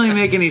doesn't really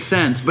make any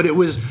sense, but it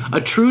was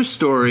a true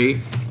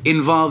story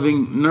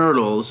involving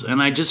Nurdles,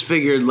 and I just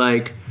figured,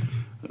 like...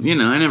 You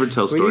know, I never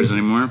tell stories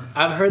anymore.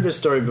 I've heard this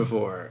story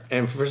before,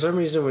 and for some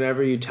reason,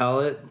 whenever you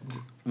tell it,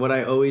 what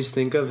I always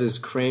think of is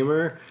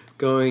Kramer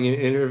going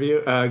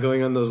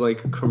on those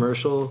like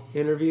commercial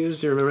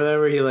interviews. Do you remember that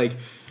where he like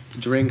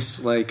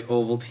drinks like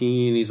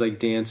Ovaltine, he's like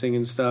dancing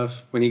and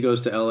stuff when he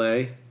goes to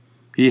L.A.?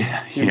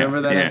 Yeah. Do you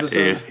remember that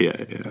episode?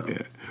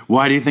 Yeah.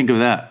 Why do you think of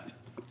that?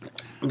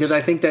 Because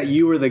I think that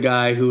you were the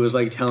guy who was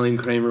like telling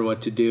Kramer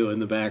what to do in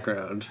the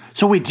background.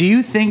 So wait, do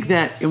you think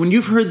that when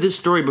you've heard this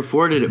story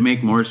before, did it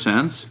make more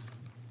sense?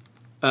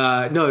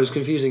 No, it was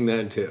confusing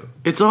then too.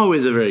 It's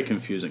always a very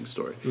confusing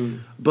story.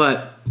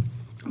 But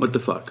what the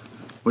fuck?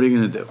 What are you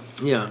going to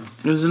do? Yeah.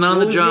 It was an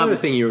on-the-job... What was the other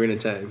thing you were going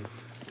to say?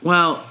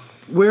 Well,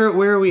 where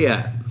are we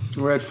at?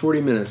 We're at 40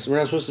 minutes. We're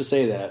not supposed to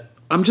say that.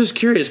 I'm just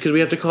curious because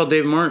we have to call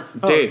Dave Martin.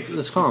 Dave.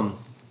 Let's call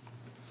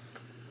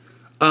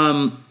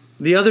him.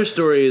 The other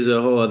story is a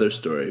whole other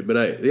story,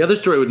 but the other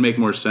story would make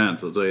more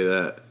sense, I'll tell you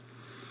that.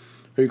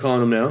 Are you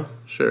calling him now?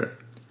 Sure.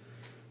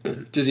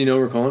 Does he know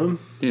we're calling him?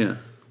 Yeah.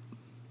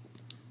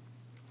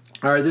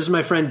 All right, this is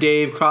my friend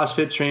Dave,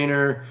 CrossFit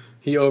trainer.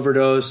 He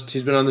overdosed.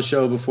 He's been on the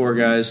show before,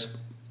 guys.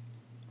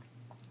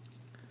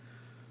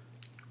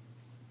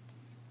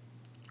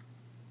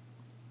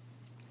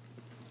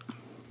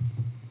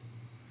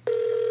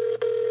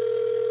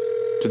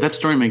 Did that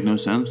story make no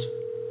sense?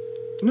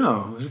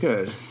 No, it was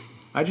good.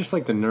 I just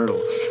like the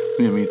Nurdles.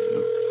 Yeah, me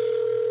too.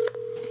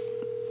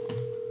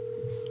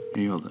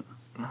 Here, you hold it.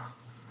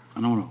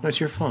 I don't want to. That's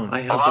your phone.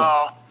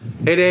 Hello?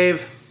 Hey,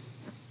 Dave.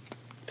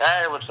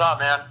 Hey, what's up,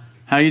 man?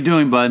 How you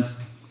doing, bud?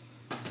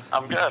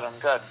 I'm good.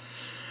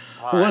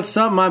 What's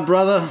up, my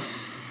brother?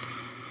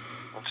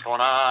 What's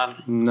going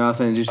on?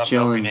 Nothing, just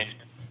chilling.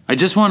 I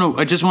just want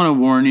to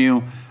warn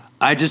you.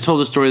 I just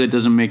told a story that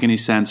doesn't make any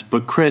sense,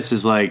 but Chris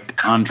is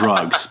like on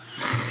drugs.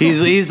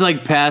 he's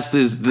like past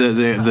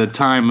the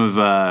time of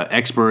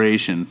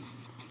expiration.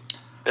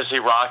 Is he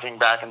rocking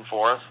back and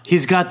forth?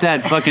 He's got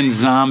that fucking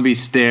zombie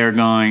stare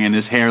going, and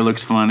his hair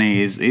looks funny.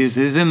 He's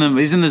in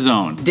the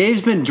zone.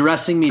 Dave's been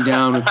dressing me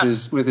down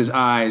with his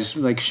eyes,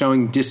 like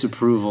showing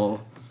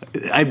disapproval.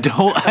 I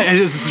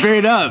just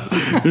straight up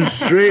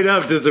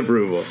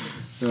disapproval.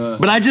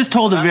 But I just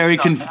told a very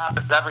happens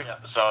every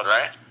episode,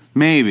 right?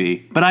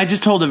 Maybe, but I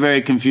just told a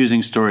very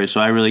confusing story, so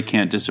I really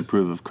can't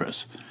disapprove of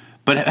Chris.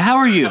 But how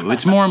are you?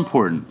 It's more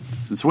important.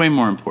 It's way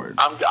more important.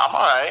 I'm all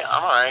right.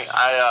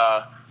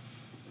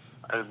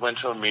 I went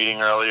to a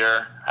meeting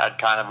earlier. Had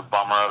kind of a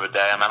bummer of a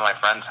day. I'm at my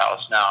friend's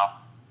house now.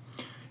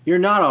 You're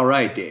not all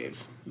right,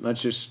 Dave.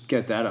 Let's just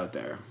get that out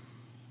there.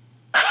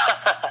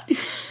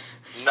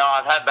 No,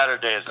 I've had better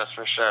days, that's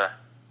for sure.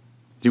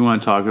 Do you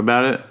want to talk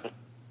about it?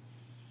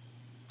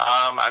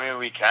 I mean,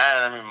 we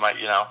can. I mean,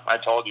 I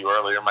told you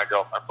earlier, my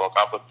girlfriend broke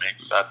up with me,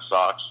 so that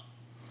sucks.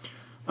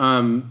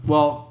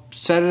 Well,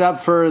 set it up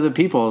for the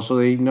people so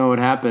they know what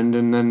happened,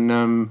 and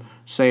then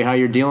say how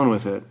you're dealing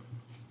with it.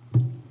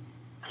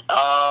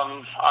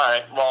 All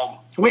right,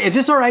 well... Wait, is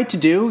this all right to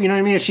do? You know what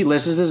I mean? If she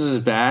listens, this is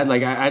bad.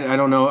 Like, I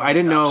don't know. I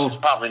didn't know... She's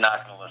probably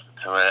not going to listen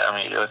to it. I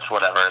mean, it's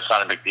whatever. It's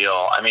not a big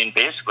deal. I mean,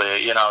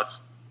 basically,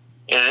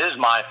 it is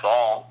my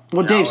fault.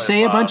 Well, Dave,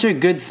 say a bunch of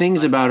good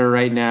things about her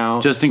right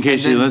now. Just in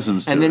case she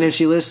listens to it. And then if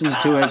she listens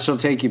to it, she'll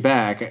take you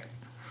back.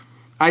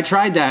 I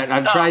tried that.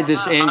 I've tried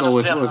this angle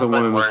with a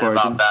woman before.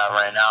 About that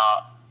right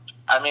now.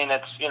 I mean,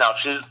 it's,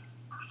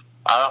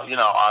 obviously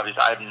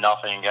I have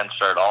nothing against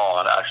her at all.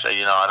 And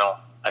actually,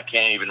 I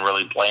can't even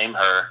really blame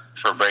her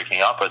for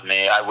breaking up with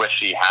me. I wish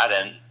she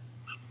hadn't.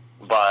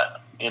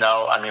 But,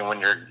 I mean, when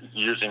you're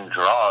using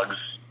drugs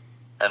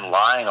and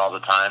lying all the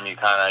time, you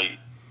kind of,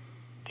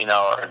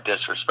 are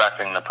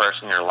disrespecting the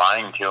person you're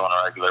lying to on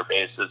a regular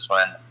basis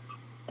when,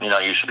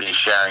 you should be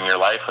sharing your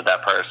life with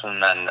that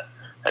person. Then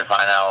they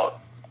find out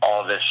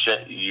all this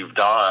shit you've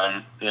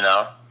done,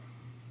 Not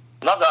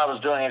that I was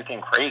doing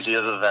anything crazy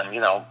other than,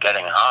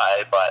 getting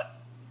high, but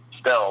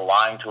still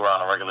lying to her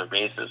on a regular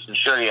basis. And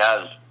sure, he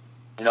has,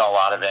 a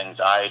lot of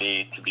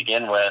anxiety to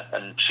begin with,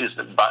 and she's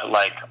not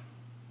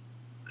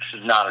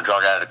a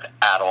drug addict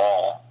at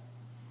all.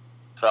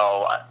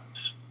 So, I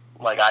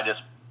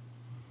just,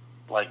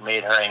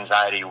 made her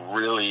anxiety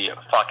really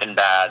fucking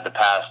bad the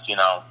past,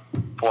 4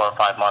 or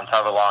 5 months,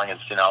 however long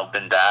it's,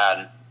 been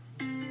bad.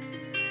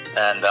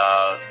 And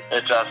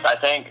I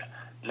think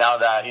now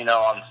that,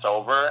 I'm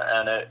sober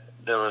and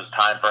there was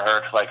time for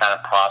her to, kind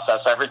of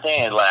process everything,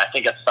 and, I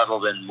think it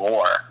settled in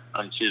more.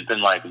 And she's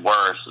been,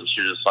 worse, and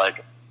she's just,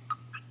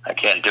 I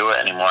can't do it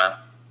anymore.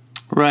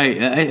 Right.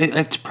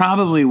 It's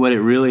probably what it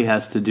really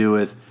has to do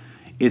with.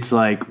 It's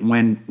like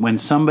when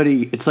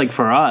somebody, it's like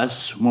for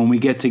us, when we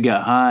get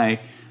high,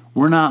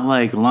 we're not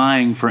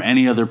lying for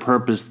any other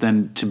purpose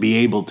than to be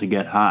able to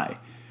get high.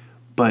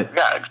 But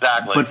yeah,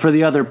 exactly. But for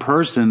the other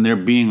person, they're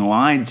being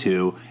lied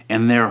to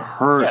and they're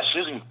hurt. Yeah, she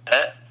doesn't get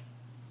it.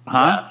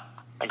 Huh? Yeah,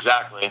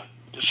 exactly.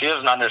 She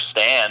doesn't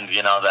understand,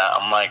 that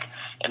I'm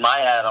in my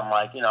head, I'm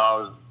I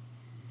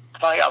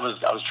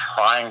was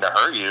trying to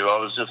hurt you. I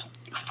was just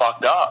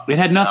fucked up. It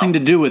had nothing to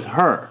do with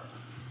her.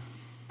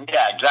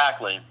 Yeah,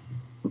 exactly.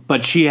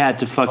 But she had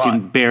to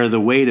fucking bear the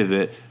weight of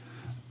it.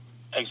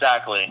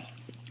 Exactly.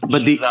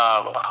 But the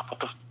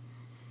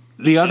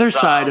other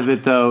side of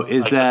it, though,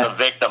 is that the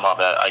victim of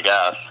it, I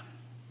guess.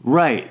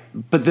 Right.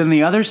 But then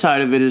the other side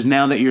of it is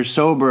now that you're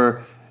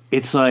sober,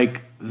 it's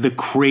like the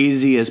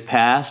crazy has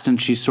passed and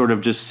she's sort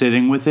of just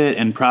sitting with it,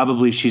 and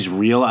probably she's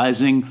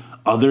realizing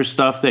other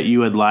stuff that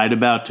you had lied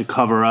about to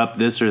cover up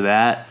this or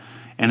that,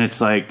 and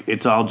it's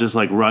all just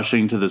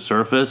rushing to the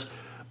surface.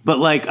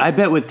 But I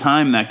bet with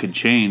time that could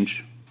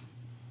change.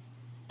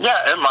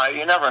 Yeah, it might.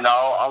 You never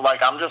know.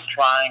 I'm just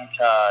trying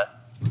to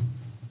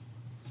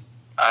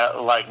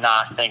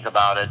not think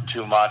about it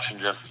too much and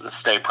just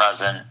stay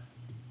present.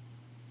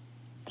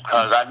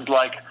 Because I'm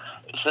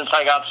since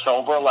I got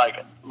sober,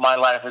 my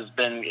life has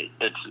been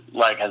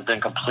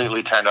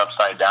completely turned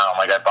upside down.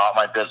 I bought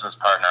my business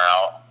partner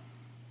out.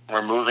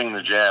 We're moving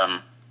the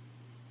gym.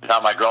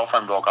 Now my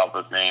girlfriend broke up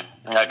with me.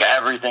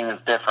 Everything is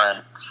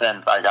different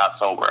since I got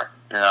sober,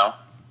 Well,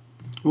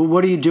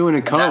 what are you doing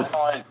to cope? That's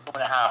only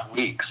 2.5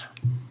 weeks.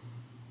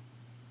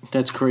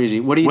 That's crazy.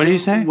 What do you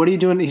say? What are you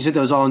doing? He said that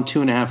was all in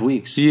 2.5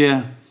 weeks.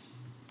 Yeah.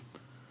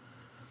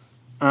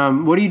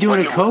 What are you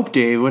doing to cope,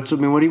 Dave?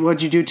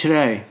 What'd you do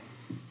today?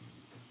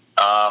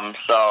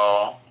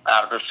 So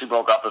after she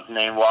broke up with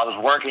me, I was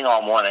working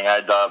all morning. I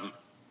had 9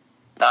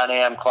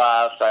 a.m.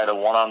 class. I had a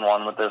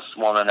one-on-one with this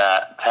woman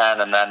at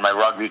 10, and then my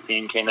rugby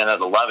team came in at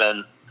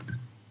 11.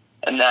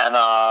 And then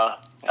I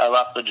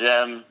left the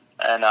gym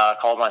and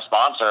called my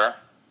sponsor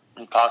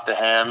and talked to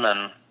him,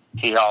 and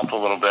he helped a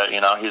little bit.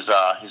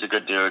 He's a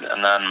good dude.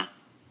 And then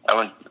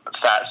I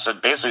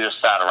basically just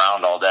sat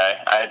around all day.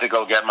 I had to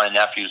go get my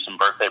nephew some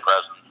birthday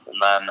presents,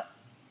 and then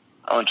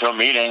I went to a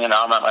meeting, and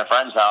now I'm at my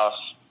friend's house.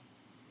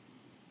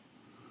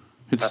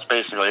 That's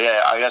basically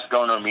it. I guess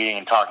going to a meeting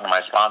and talking to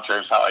my sponsor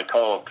is how I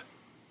cope.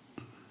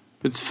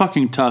 It's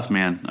fucking tough,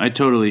 man. I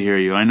totally hear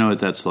you. I know what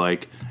that's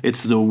like.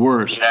 It's the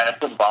worst. Yeah,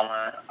 it's a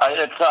bummer.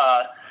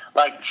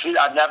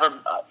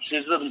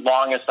 She's the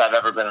longest I've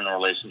ever been in a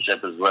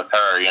relationship is with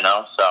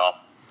her, so.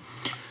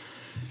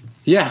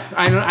 Yeah,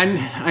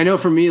 I know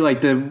for me,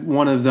 like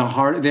one of the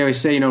hard, they always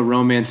say,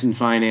 romance and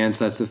finance,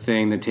 that's the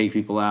thing that take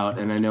people out.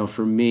 And I know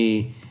for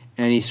me,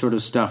 any sort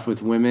of stuff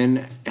with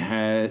women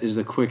is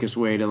the quickest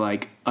way to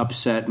like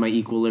upset my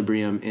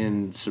equilibrium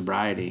in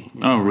sobriety.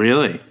 Oh,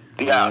 really?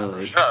 Yeah,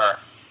 really. For sure.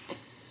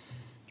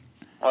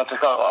 Well, it's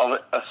like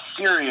a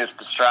serious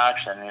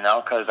distraction,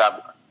 because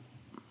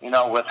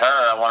with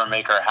her, I want to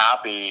make her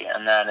happy,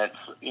 and then it's,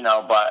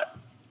 but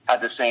at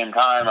the same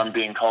time, I'm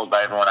being told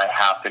by everyone I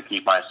have to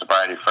keep my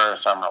sobriety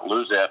first, or I'm going to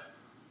lose it.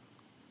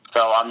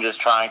 So I'm just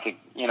trying to,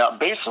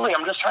 basically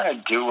I'm just trying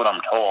to do what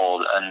I'm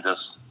told, and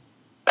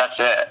that's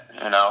it,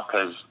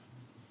 because,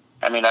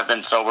 I've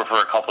been sober for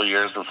a couple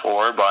years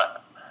before,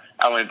 but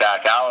I went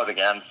back out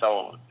again,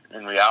 so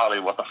in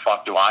reality, what the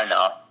fuck do I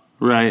know?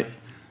 Right.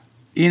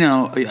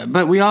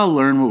 But we all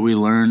learn what we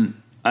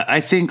learn. I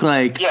think,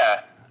 like,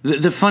 yeah.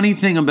 The funny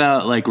thing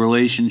about, like,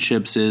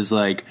 relationships is,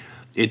 like,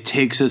 it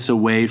takes us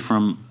away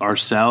from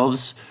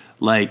ourselves.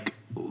 Like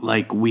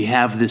we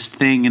have this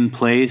thing in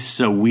place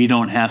so we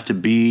don't have to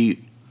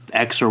be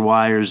X or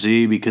Y or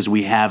Z because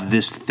we have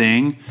this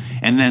thing.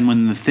 And then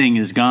when the thing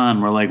is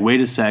gone, we're like,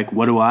 wait a sec,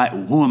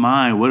 who am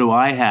I? What do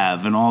I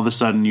have? And all of a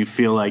sudden you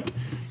feel like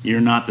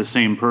you're not the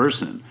same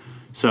person.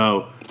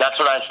 So that's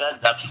what I said.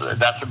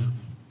 That's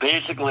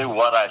basically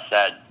what I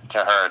said to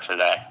her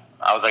today.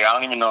 I was like, I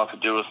don't even know what to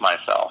do with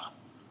myself.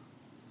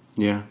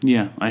 Yeah,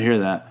 I hear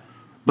that.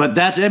 But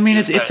that's,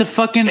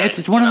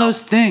 it's one of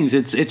those things.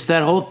 It's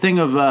that whole thing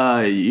of,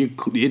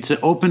 it's an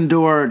open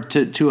door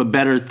to a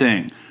better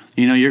thing.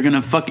 You're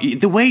going to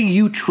the way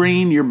you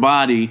train your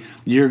body,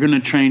 you're going to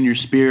train your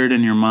spirit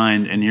and your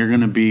mind, and you're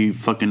going to be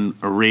fucking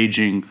a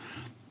raging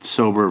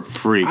sober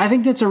freak. I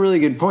think that's a really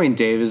good point,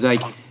 Dave, is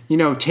like,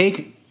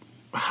 take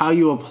how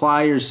you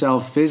apply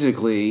yourself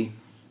physically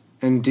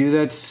and do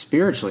that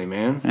spiritually,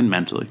 man. And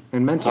mentally.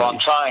 Well, I'm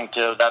trying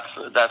to.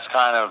 That's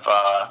kind of,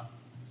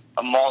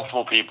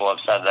 multiple people have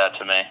said that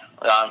to me,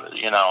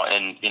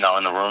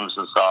 in the rooms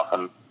and stuff,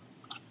 and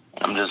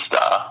I'm just,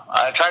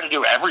 I try to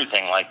do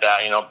everything like that,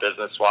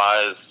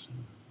 business-wise,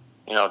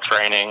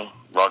 training,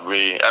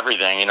 rugby,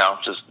 everything,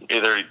 just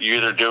you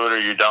either do it or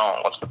you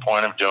don't. What's the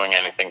point of doing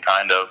anything,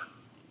 kind of?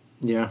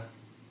 Yeah.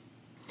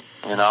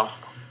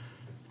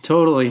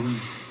 Totally,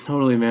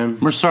 man.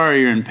 We're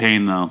sorry you're in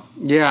pain, though.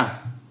 Yeah.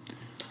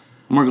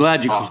 We're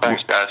glad you called.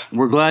 Thanks, guys.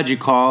 We're glad you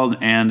called,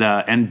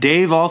 and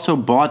Dave also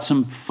bought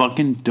some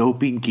fucking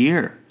dopey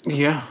gear.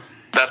 Yeah,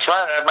 that's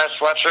right. I have my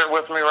sweatshirt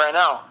with me right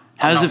now.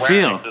 How does it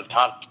feel? It's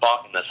hot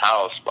spot in this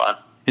house,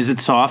 but is it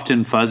soft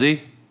and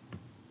fuzzy?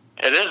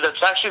 It is.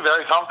 It's actually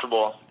very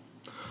comfortable.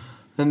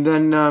 And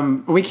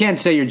then we can't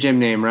say your gym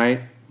name,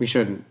 right? We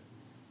shouldn't.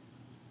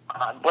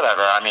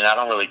 Whatever. I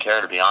don't really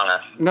care, to be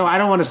honest. No, I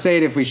don't want to say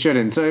it if we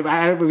shouldn't. So,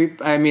 I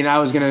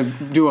was going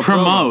to do a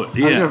promote. I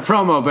was going to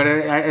promo, but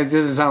it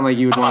doesn't sound like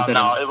you would want that.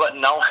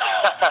 No.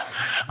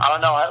 I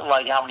don't know,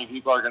 like, how many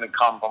people are going to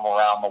come from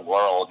around the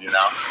world,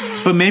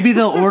 But maybe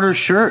they'll order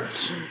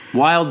shirts.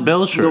 Wild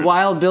Bill shirts. The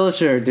Wild Bill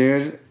shirt,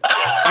 dude.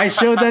 I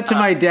showed that to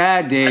my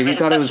dad, Dave. He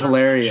thought it was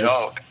hilarious.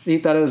 He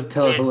thought it was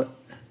hilarious.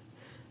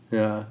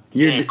 Yeah.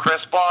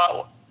 Chris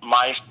bought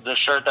the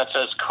shirt that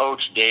says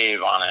Coach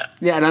Dave on it.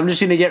 Yeah, and I'm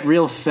just going to get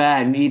real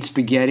fat and eat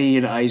spaghetti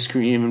and ice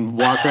cream and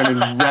walk around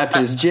and rep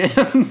his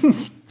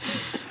gym.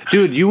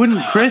 Dude, you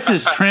wouldn't. Chris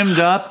is trimmed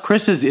up.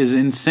 Chris is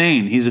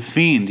insane. He's a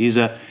fiend. He's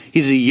a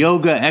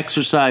yoga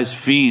exercise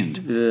fiend.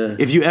 Yeah.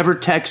 If you ever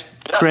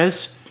text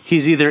Chris,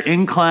 he's either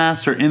in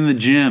class or in the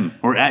gym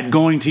or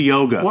going to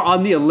yoga. Or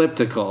on the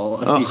elliptical,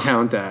 if you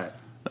count that.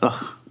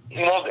 Ugh.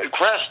 Well,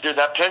 Chris, dude,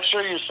 that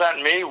picture you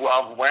sent me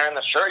while wearing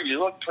the shirt, you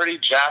look pretty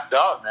jacked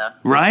up, man.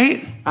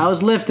 Right? I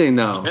was lifting,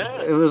 though.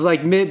 Yeah. It was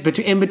like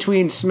in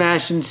between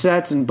smashing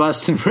sets and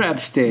busting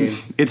reps,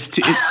 Dave. It's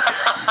too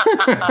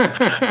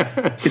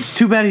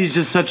bad he's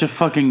just such a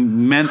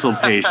fucking mental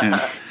patient.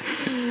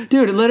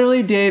 Dude,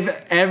 literally, Dave,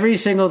 every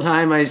single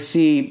time I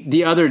see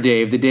the other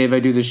Dave, the Dave I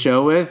do the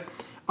show with,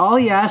 all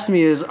he asks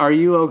me is, are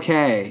you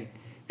okay?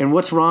 And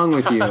what's wrong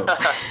with you?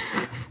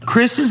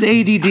 Chris's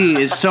ADD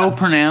is so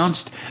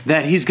pronounced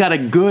that he's got a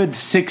good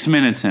 6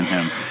 minutes in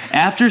him.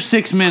 After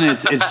 6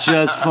 minutes, it's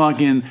just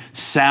fucking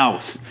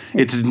south.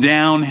 It's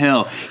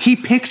downhill. He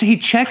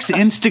checks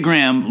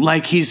Instagram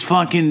like he's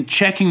fucking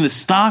checking the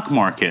stock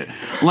market.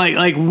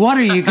 Like what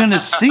are you gonna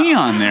see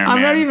on there, man?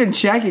 I'm not even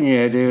checking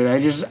it, dude.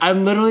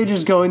 I'm literally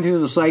just cycling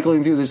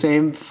through the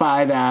same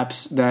 5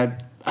 apps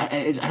that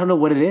I don't know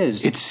what it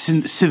is. It's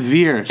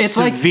severe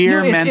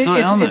mental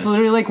illness. It's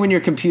literally like when your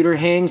computer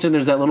hangs and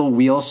there's that little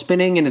wheel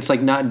spinning and it's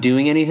like not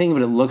doing anything,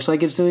 but it looks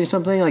like it's doing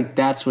something. Like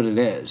that's what it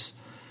is.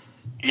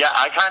 Yeah,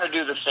 I kind of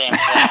do the same thing.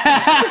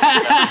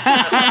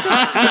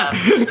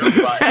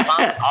 But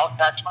I'll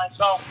catch myself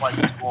myself like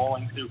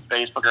scrolling through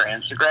Facebook or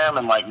Instagram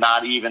and like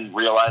not even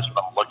realize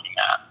what I'm looking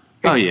at.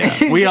 Oh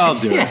yeah, we all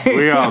do it.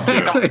 We all do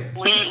it.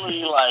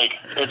 Completely, like,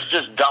 it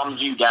just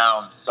dumbs you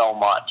down so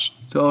much.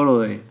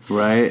 Totally.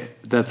 Right?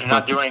 That's You're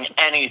not doing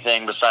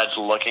anything besides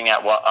looking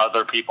at what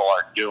other people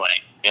are doing,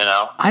 you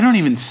know? I don't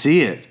even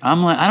see it.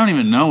 I'm like, I don't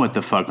even know what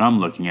the fuck I'm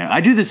looking at.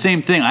 I do the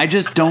same thing. I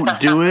just don't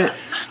do it.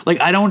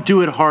 Like, I don't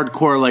do it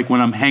hardcore like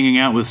when I'm hanging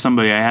out with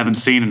somebody I haven't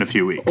seen in a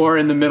few weeks. Or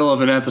in the middle of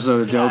an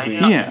episode of Dopey.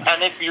 You know? Yeah.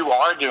 And if you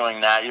are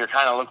doing that, you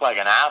kind of look like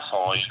an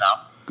asshole, you know?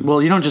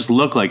 Well, you don't just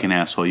look like an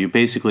asshole. You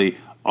basically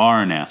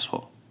are an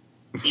asshole.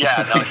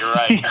 Yeah, no, you're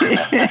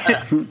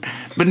right.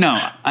 But no,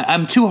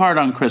 I'm too hard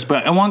on Chris.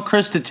 But I want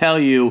Chris to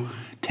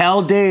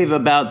tell Dave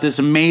about this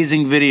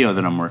amazing video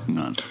that I'm working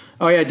on.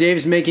 Oh, yeah,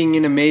 Dave's making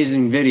an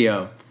amazing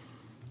video.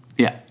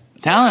 Yeah.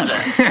 Tell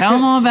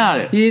him all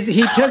about it.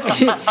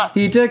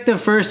 He took the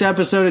first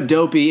episode of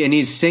Dopey and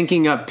he's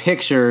syncing up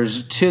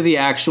pictures to the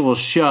actual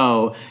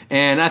show.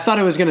 And I thought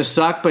it was going to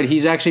suck, but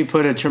he's actually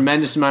put a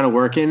tremendous amount of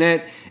work in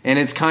it. And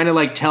it's kind of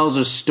like tells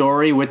a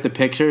story with the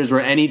pictures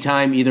where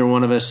anytime either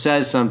one of us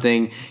says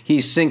something, he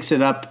syncs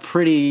it up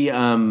pretty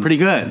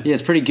good. Yeah,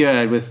 it's pretty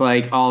good with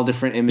like all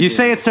different images. You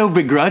say it so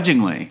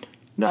begrudgingly.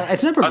 No,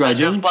 it's not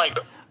begrudging. Just like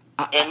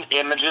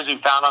images you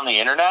found on the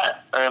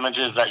internet or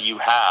images that you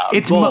have?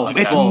 It's both.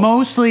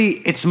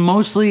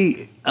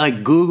 mostly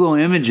like Google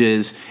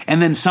Images,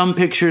 and then some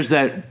pictures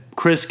that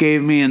Chris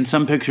gave me, and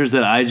some pictures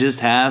that I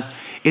just have.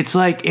 It's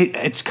like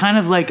it's kind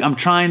of like I'm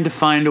trying to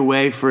find a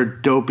way for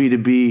Dopey to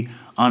be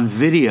on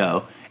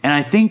video, and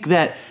I think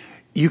that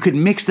you could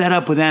mix that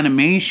up with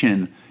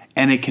animation,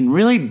 and it can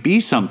really be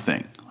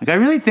something. Like I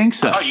really think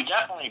so. Oh, you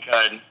definitely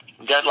could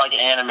get like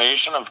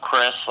animation of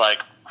Chris like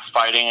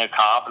fighting a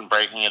cop and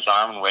breaking his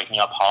arm and waking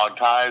up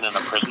hogtied in a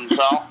prison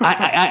cell.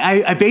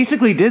 I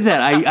basically did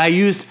that. I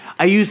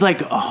used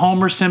like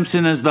Homer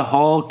Simpson as the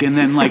Hulk, and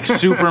then like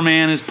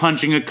Superman is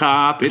punching a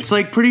cop. It's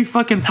like pretty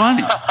fucking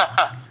funny.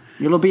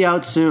 It'll be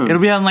out soon. It'll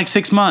be out in like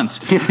 6 months.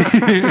 It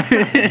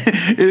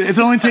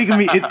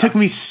took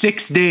me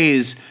 6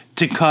 days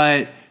to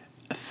cut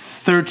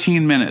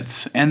 13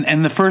 minutes,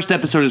 and the first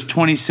episode is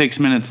 26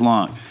 minutes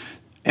long.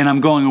 And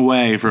I'm going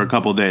away for a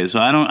couple days, so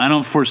I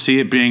don't foresee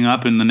it being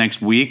up in the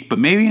next week, but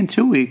maybe in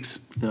 2 weeks.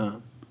 Yeah.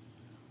 All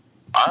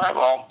right,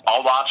 well,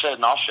 I'll watch it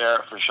and I'll share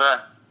it for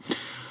sure.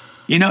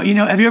 You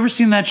know. Have you ever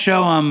seen that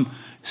show,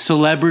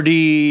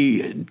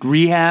 Celebrity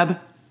Rehab?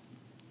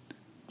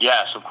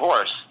 Yes, of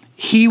course.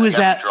 He was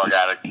at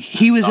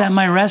at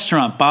my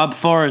restaurant. Bob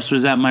Forrest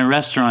was at my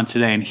restaurant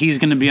today, and he's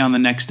going to be on the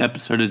next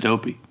episode of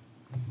Dopey.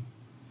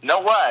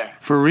 No way.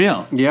 For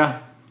real? Yeah.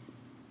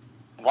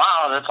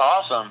 Wow, that's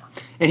awesome.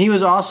 And he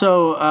was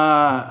also,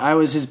 I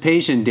was his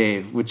patient,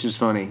 Dave, which is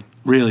funny.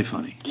 Really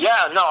funny.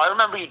 Yeah, no, I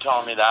remember you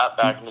telling me that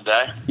back in the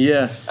day.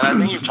 Yeah. And I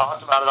think you've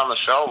talked about it on the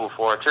show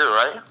before, too,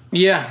 right?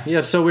 Yeah,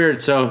 it's so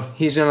weird. So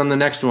he's on the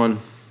next one.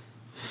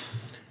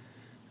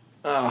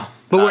 But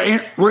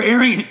we're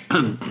airing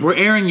we're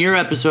airing your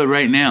episode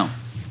right now.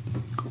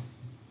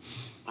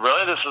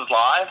 Really? This is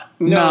live?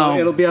 No,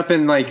 it'll be up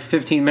in like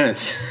 15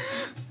 minutes.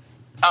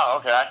 Oh,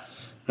 okay.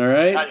 All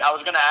right. I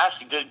was going to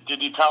ask you,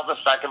 did you tell the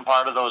second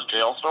part of those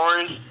jail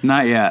stories?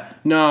 Not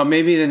yet. No,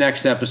 maybe the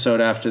next episode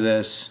after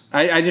this.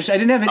 I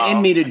didn't have it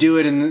in me to do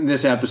it in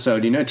this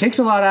episode. You know, it takes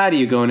a lot out of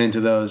you going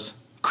into those.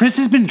 Chris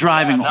has been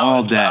driving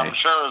all day. I'm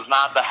sure it was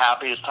not the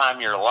happiest time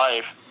of your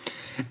life.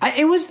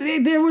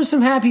 There was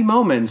some happy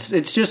moments.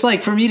 It's just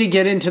like for me to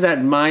get into that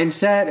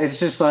mindset. It's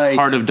just like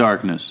Heart of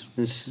Darkness.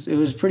 It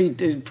was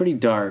pretty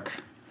dark.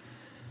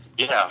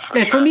 Yeah.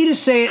 For me to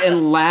say it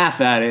and laugh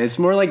at it, it's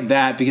more like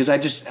that because I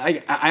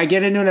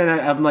get into it and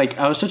I'm like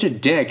I was such a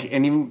dick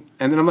and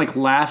then I'm like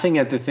laughing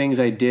at the things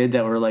I did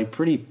that were like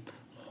pretty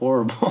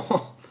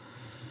horrible.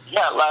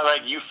 Yeah,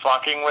 like you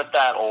fucking with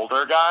that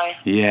older guy.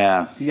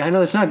 Yeah. I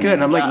know it's not good.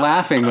 And I'm like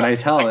laughing when I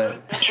tell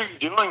it.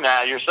 You're doing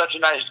that. You're such a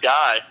nice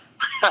guy.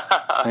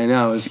 I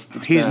know.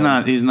 He's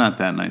not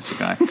that nice a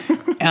guy.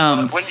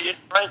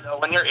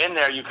 When you're in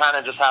there, you kind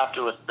of just have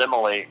to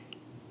assimilate.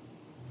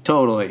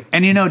 Totally.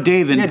 And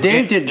Dave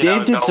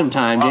did some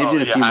time. Dave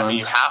did a few months. I mean,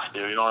 you have to.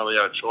 You don't really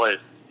have a choice.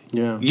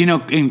 Yeah.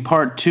 In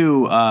part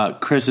 2,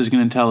 Chris is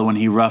going to tell when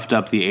he roughed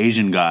up the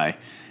Asian guy.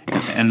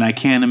 And I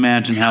can't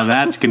imagine how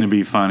that's going to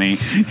be funny.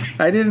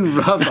 I didn't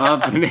rough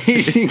up an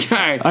Asian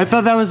guy. I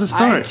thought that was the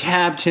story. I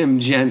tapped him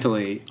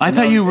gently. I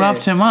thought you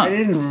roughed him up. I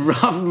didn't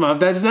rough him up.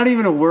 That's not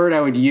even a word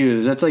I would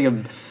use. That's like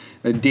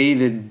a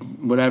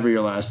David, whatever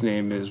your last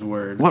name is,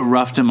 word. What,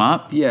 roughed him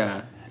up?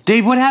 Yeah.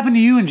 Dave, what happened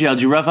to you in jail?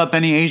 Did you rough up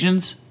any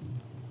Asians?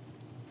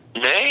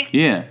 Me?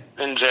 Yeah.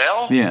 In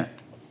jail? Yeah.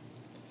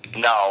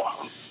 No.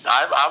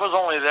 I was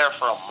only there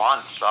for a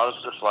month, so I was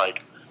just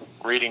like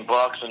reading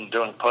books and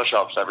doing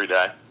push-ups every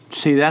day.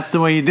 See, that's the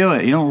way you do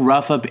it. You don't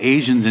rough up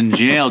Asians in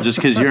jail just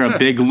because you're a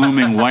big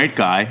looming white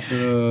guy.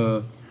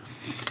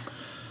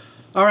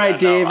 All right,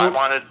 Dave. I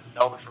wanted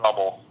no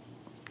trouble.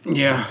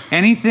 Yeah.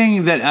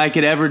 Anything that I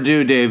could ever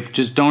do, Dave,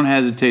 just don't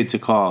hesitate to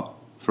call.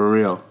 For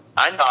real.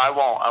 I know, I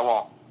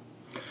won't.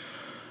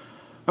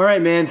 All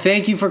right, man.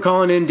 Thank you for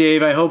calling in,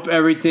 Dave. I hope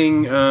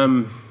everything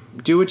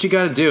do what you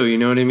got to do. You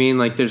know what I mean?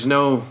 Like, there's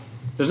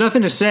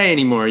nothing to say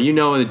anymore. You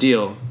know the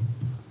deal.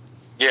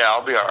 Yeah,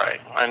 I'll be all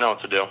right. I know what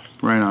to do.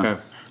 Right on.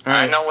 Okay. All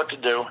right. I know what to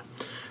do. All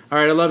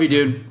right. I love you,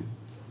 dude.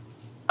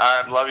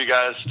 All right, love you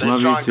guys. Stay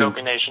Love you strong, too.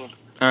 Dopey Nation.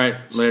 All right.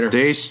 Later.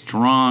 Stay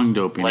strong,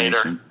 Dopey Later.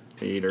 Nation.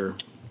 Later.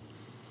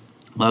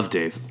 Love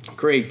Dave.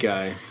 Great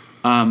guy.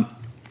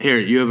 Here,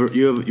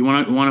 you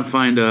want to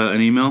find an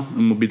email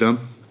and we'll be done.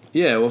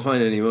 Yeah, we'll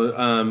find an email.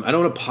 I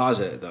don't want to pause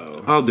it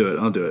though. I'll do it.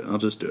 I'll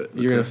just do it.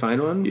 You're gonna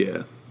find one?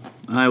 Yeah,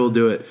 I will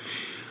do it.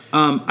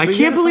 I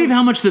can't believe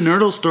how much the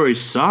Nurdles story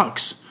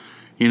sucks.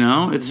 You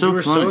know, it's so You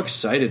were funny. so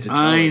excited to tell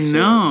I it, too.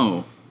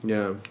 know.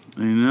 Yeah.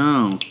 I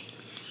know.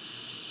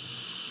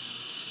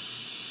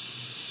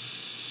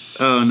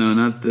 Oh no,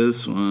 not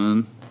this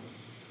one.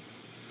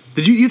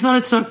 Did you thought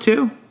it sucked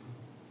too?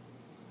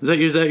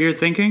 Is that your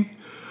thinking?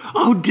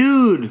 Oh,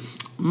 dude,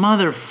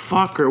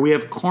 motherfucker! We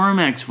have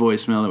Cormac's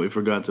voicemail that we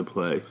forgot to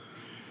play.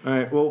 All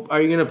right. Well,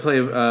 are you gonna play?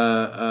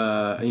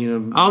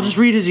 I'll just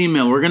read his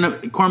email.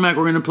 Cormac.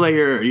 We're gonna play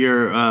your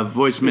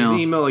voicemail. Is the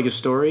email like a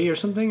story or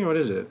something, or what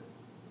is it?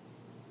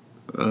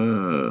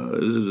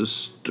 Is it a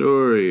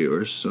story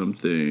or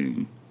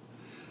something?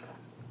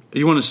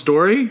 You want a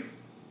story?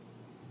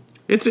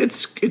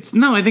 It's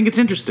no. I think it's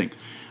interesting.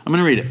 I'm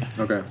gonna read it.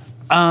 Okay.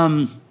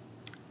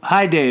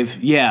 Hi,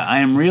 Dave. Yeah, I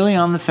am really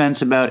on the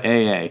fence about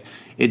AA.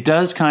 It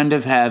does kind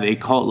of have a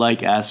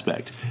cult-like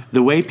aspect.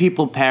 The way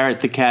people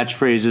parrot the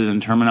catchphrases and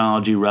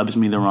terminology rubs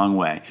me the wrong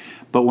way.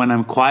 But when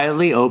I'm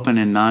quietly open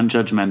and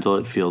non-judgmental,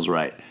 it feels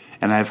right.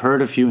 And I've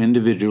heard a few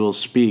individuals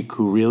speak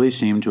who really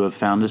seem to have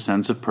found a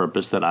sense of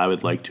purpose that I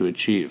would like to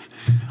achieve.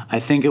 I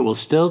think it will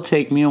still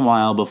take me a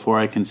while before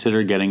I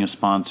consider getting a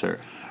sponsor.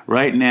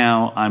 Right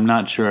now, I'm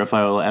not sure if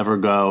I will ever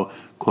go,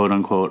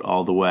 quote-unquote,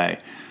 all the way.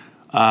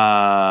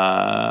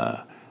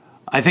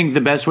 I think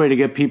the best way to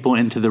get people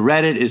into the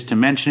Reddit is to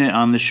mention it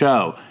on the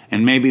show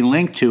and maybe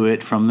link to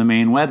it from the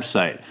main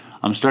website.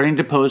 I'm starting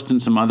to post in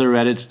some other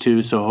Reddits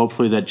too, so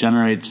hopefully that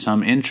generates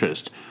some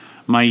interest.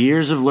 My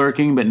years of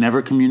lurking but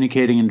never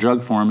communicating in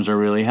drug forums are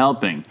really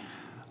helping.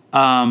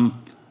 And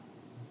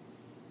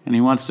he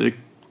wants to...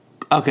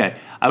 Okay.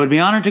 I would be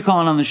honored to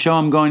call in on the show.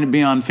 I'm going to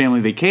be on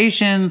family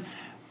vacation.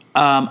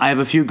 I have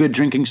a few good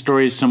drinking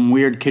stories, some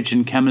weird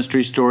kitchen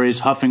chemistry stories,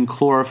 huffing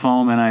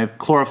chloroform, and I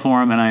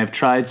have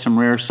tried some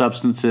rare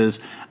substances,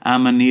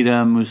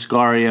 amanita,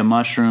 muscaria,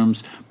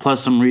 mushrooms,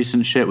 plus some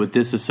recent shit with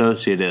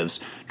disassociatives,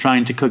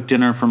 trying to cook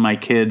dinner for my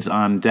kids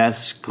on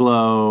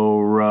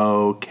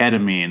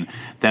deschloroketamine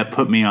that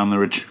put me on the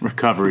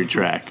recovery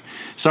track.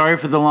 Sorry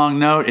for the long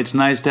note. It's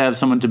nice to have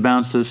someone to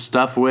bounce this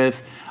stuff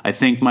with. I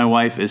think my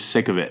wife is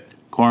sick of it.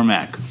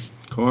 Cormac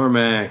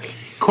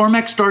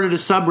started a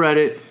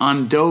subreddit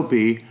on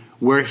Dopey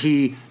where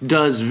he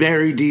does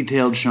very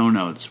detailed show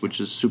notes, which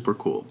is super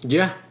cool.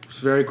 Yeah, it's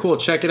very cool.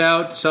 Check it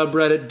out.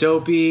 Subreddit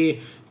Dopey,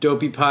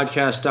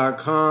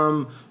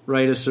 dopeypodcast.com.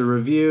 Write us a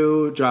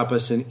review. Drop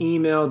us an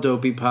email,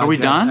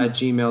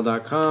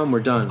 dopeypodcast@gmail.com. We're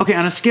done. Okay,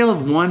 on a scale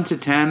of 1 to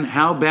 10,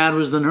 how bad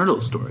was the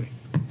Nurdles story?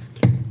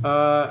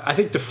 I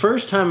think the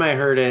first time I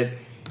heard it,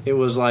 it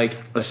was like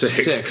a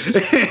 6.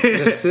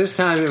 This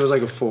time it was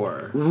like a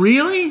 4.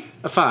 Really?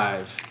 A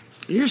 5.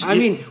 I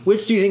mean,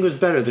 which do you think was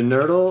better, the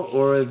Nurdle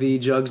or the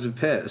jugs of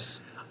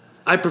piss?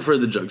 I prefer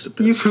the jugs of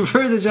piss. You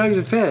prefer the jugs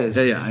of piss?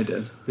 Yeah, I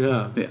did.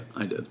 Yeah,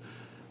 I did.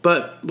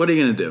 But what are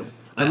you going to do?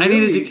 I really,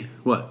 needed to...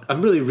 What?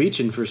 I'm really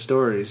reaching for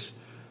stories.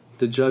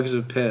 The jugs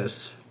of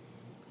piss.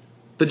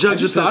 The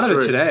jugs I just of piss thought of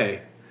it story.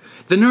 today.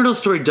 The Nurdle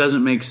story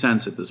doesn't make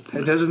sense at this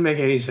point. It doesn't make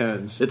any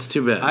sense. It's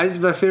too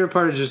bad. My favorite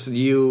part is just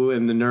you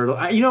and the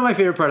Nurdle. You know what my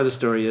favorite part of the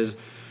story is?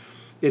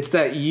 It's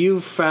that you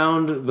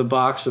found the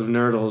box of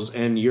Nurdles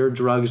and your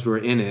drugs were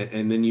in it,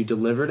 and then you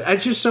delivered.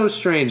 It's just so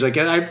strange. Like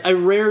I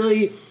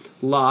rarely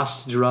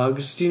lost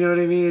drugs. Do you know what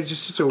I mean? It's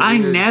just such a weird... I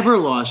never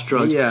lost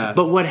drugs. Yeah.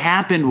 But what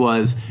happened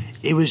was,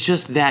 it was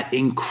just that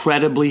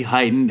incredibly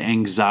heightened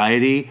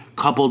anxiety,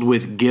 coupled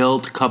with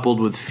guilt,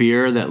 coupled with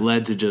fear, that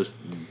led to just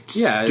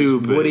stupid.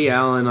 It's Woody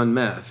Allen on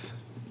meth.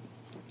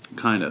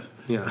 Kind of.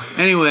 Yeah.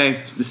 Anyway,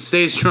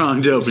 stay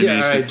strong, Dopey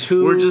Nation. All right,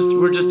 we're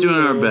just doing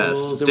our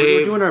best. Dave,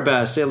 we're doing our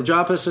best.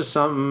 Drop us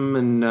something,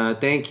 and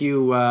thank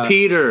you,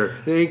 Peter.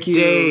 Thank you,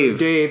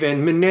 Dave,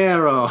 and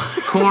Monero,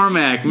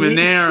 Cormac,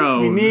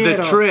 Monero,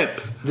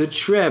 the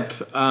trip,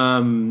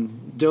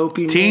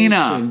 Dopey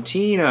Nation,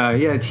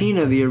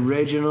 Tina, the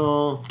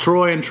original.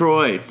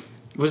 Troy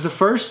Was the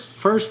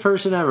first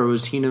person ever?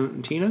 Was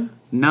Tina?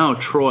 No,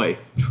 Troy.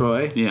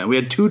 Yeah, we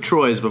had 2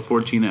 Troys before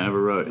Tina ever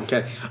wrote.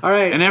 Okay, all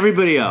right. And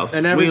everybody else.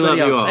 We love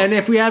you all. And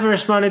if we haven't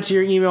responded to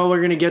your email, we're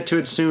going to get to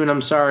it soon.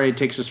 I'm sorry. It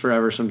takes us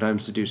forever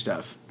sometimes to do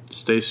stuff.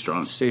 Stay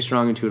strong. Stay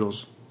strong and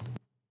toodles.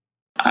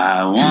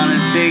 I want to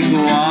take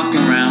a walk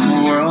around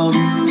the world.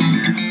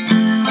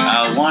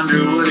 I wonder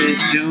would it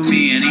do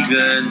me any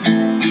good?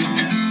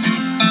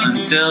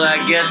 Until I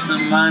get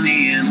some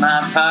money in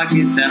my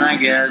pocket, then I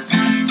guess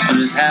I'll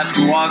just have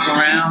to walk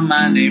around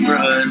my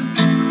neighborhood.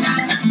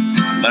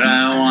 But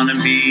I want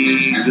to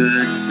be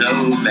good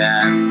so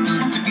bad.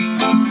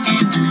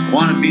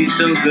 Wanna be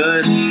so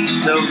good,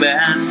 so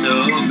bad, so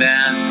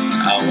bad.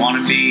 I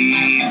wanna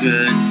be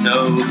good,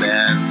 so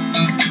bad.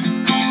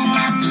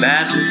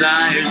 Bad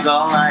desire's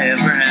all I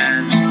ever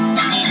had.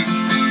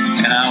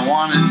 And I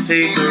wanna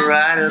take a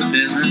ride up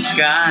in the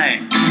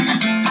sky.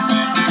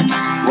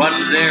 Watch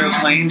this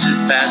aeroplane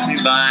just pass me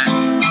by.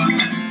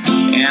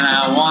 And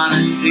I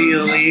wanna see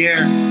a Lear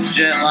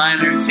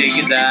jetliner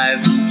take a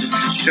dive, just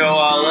to show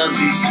all of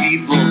these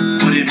people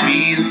what it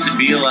means to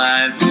be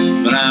alive.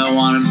 But I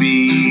wanna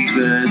be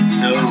good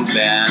so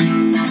bad.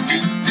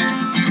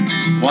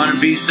 Wanna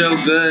be so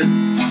good,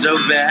 so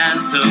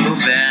bad, so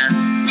bad.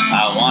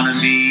 I wanna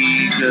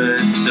be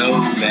good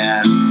so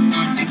bad.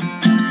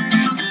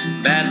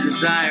 Bad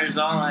desire's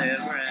all I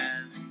ever had.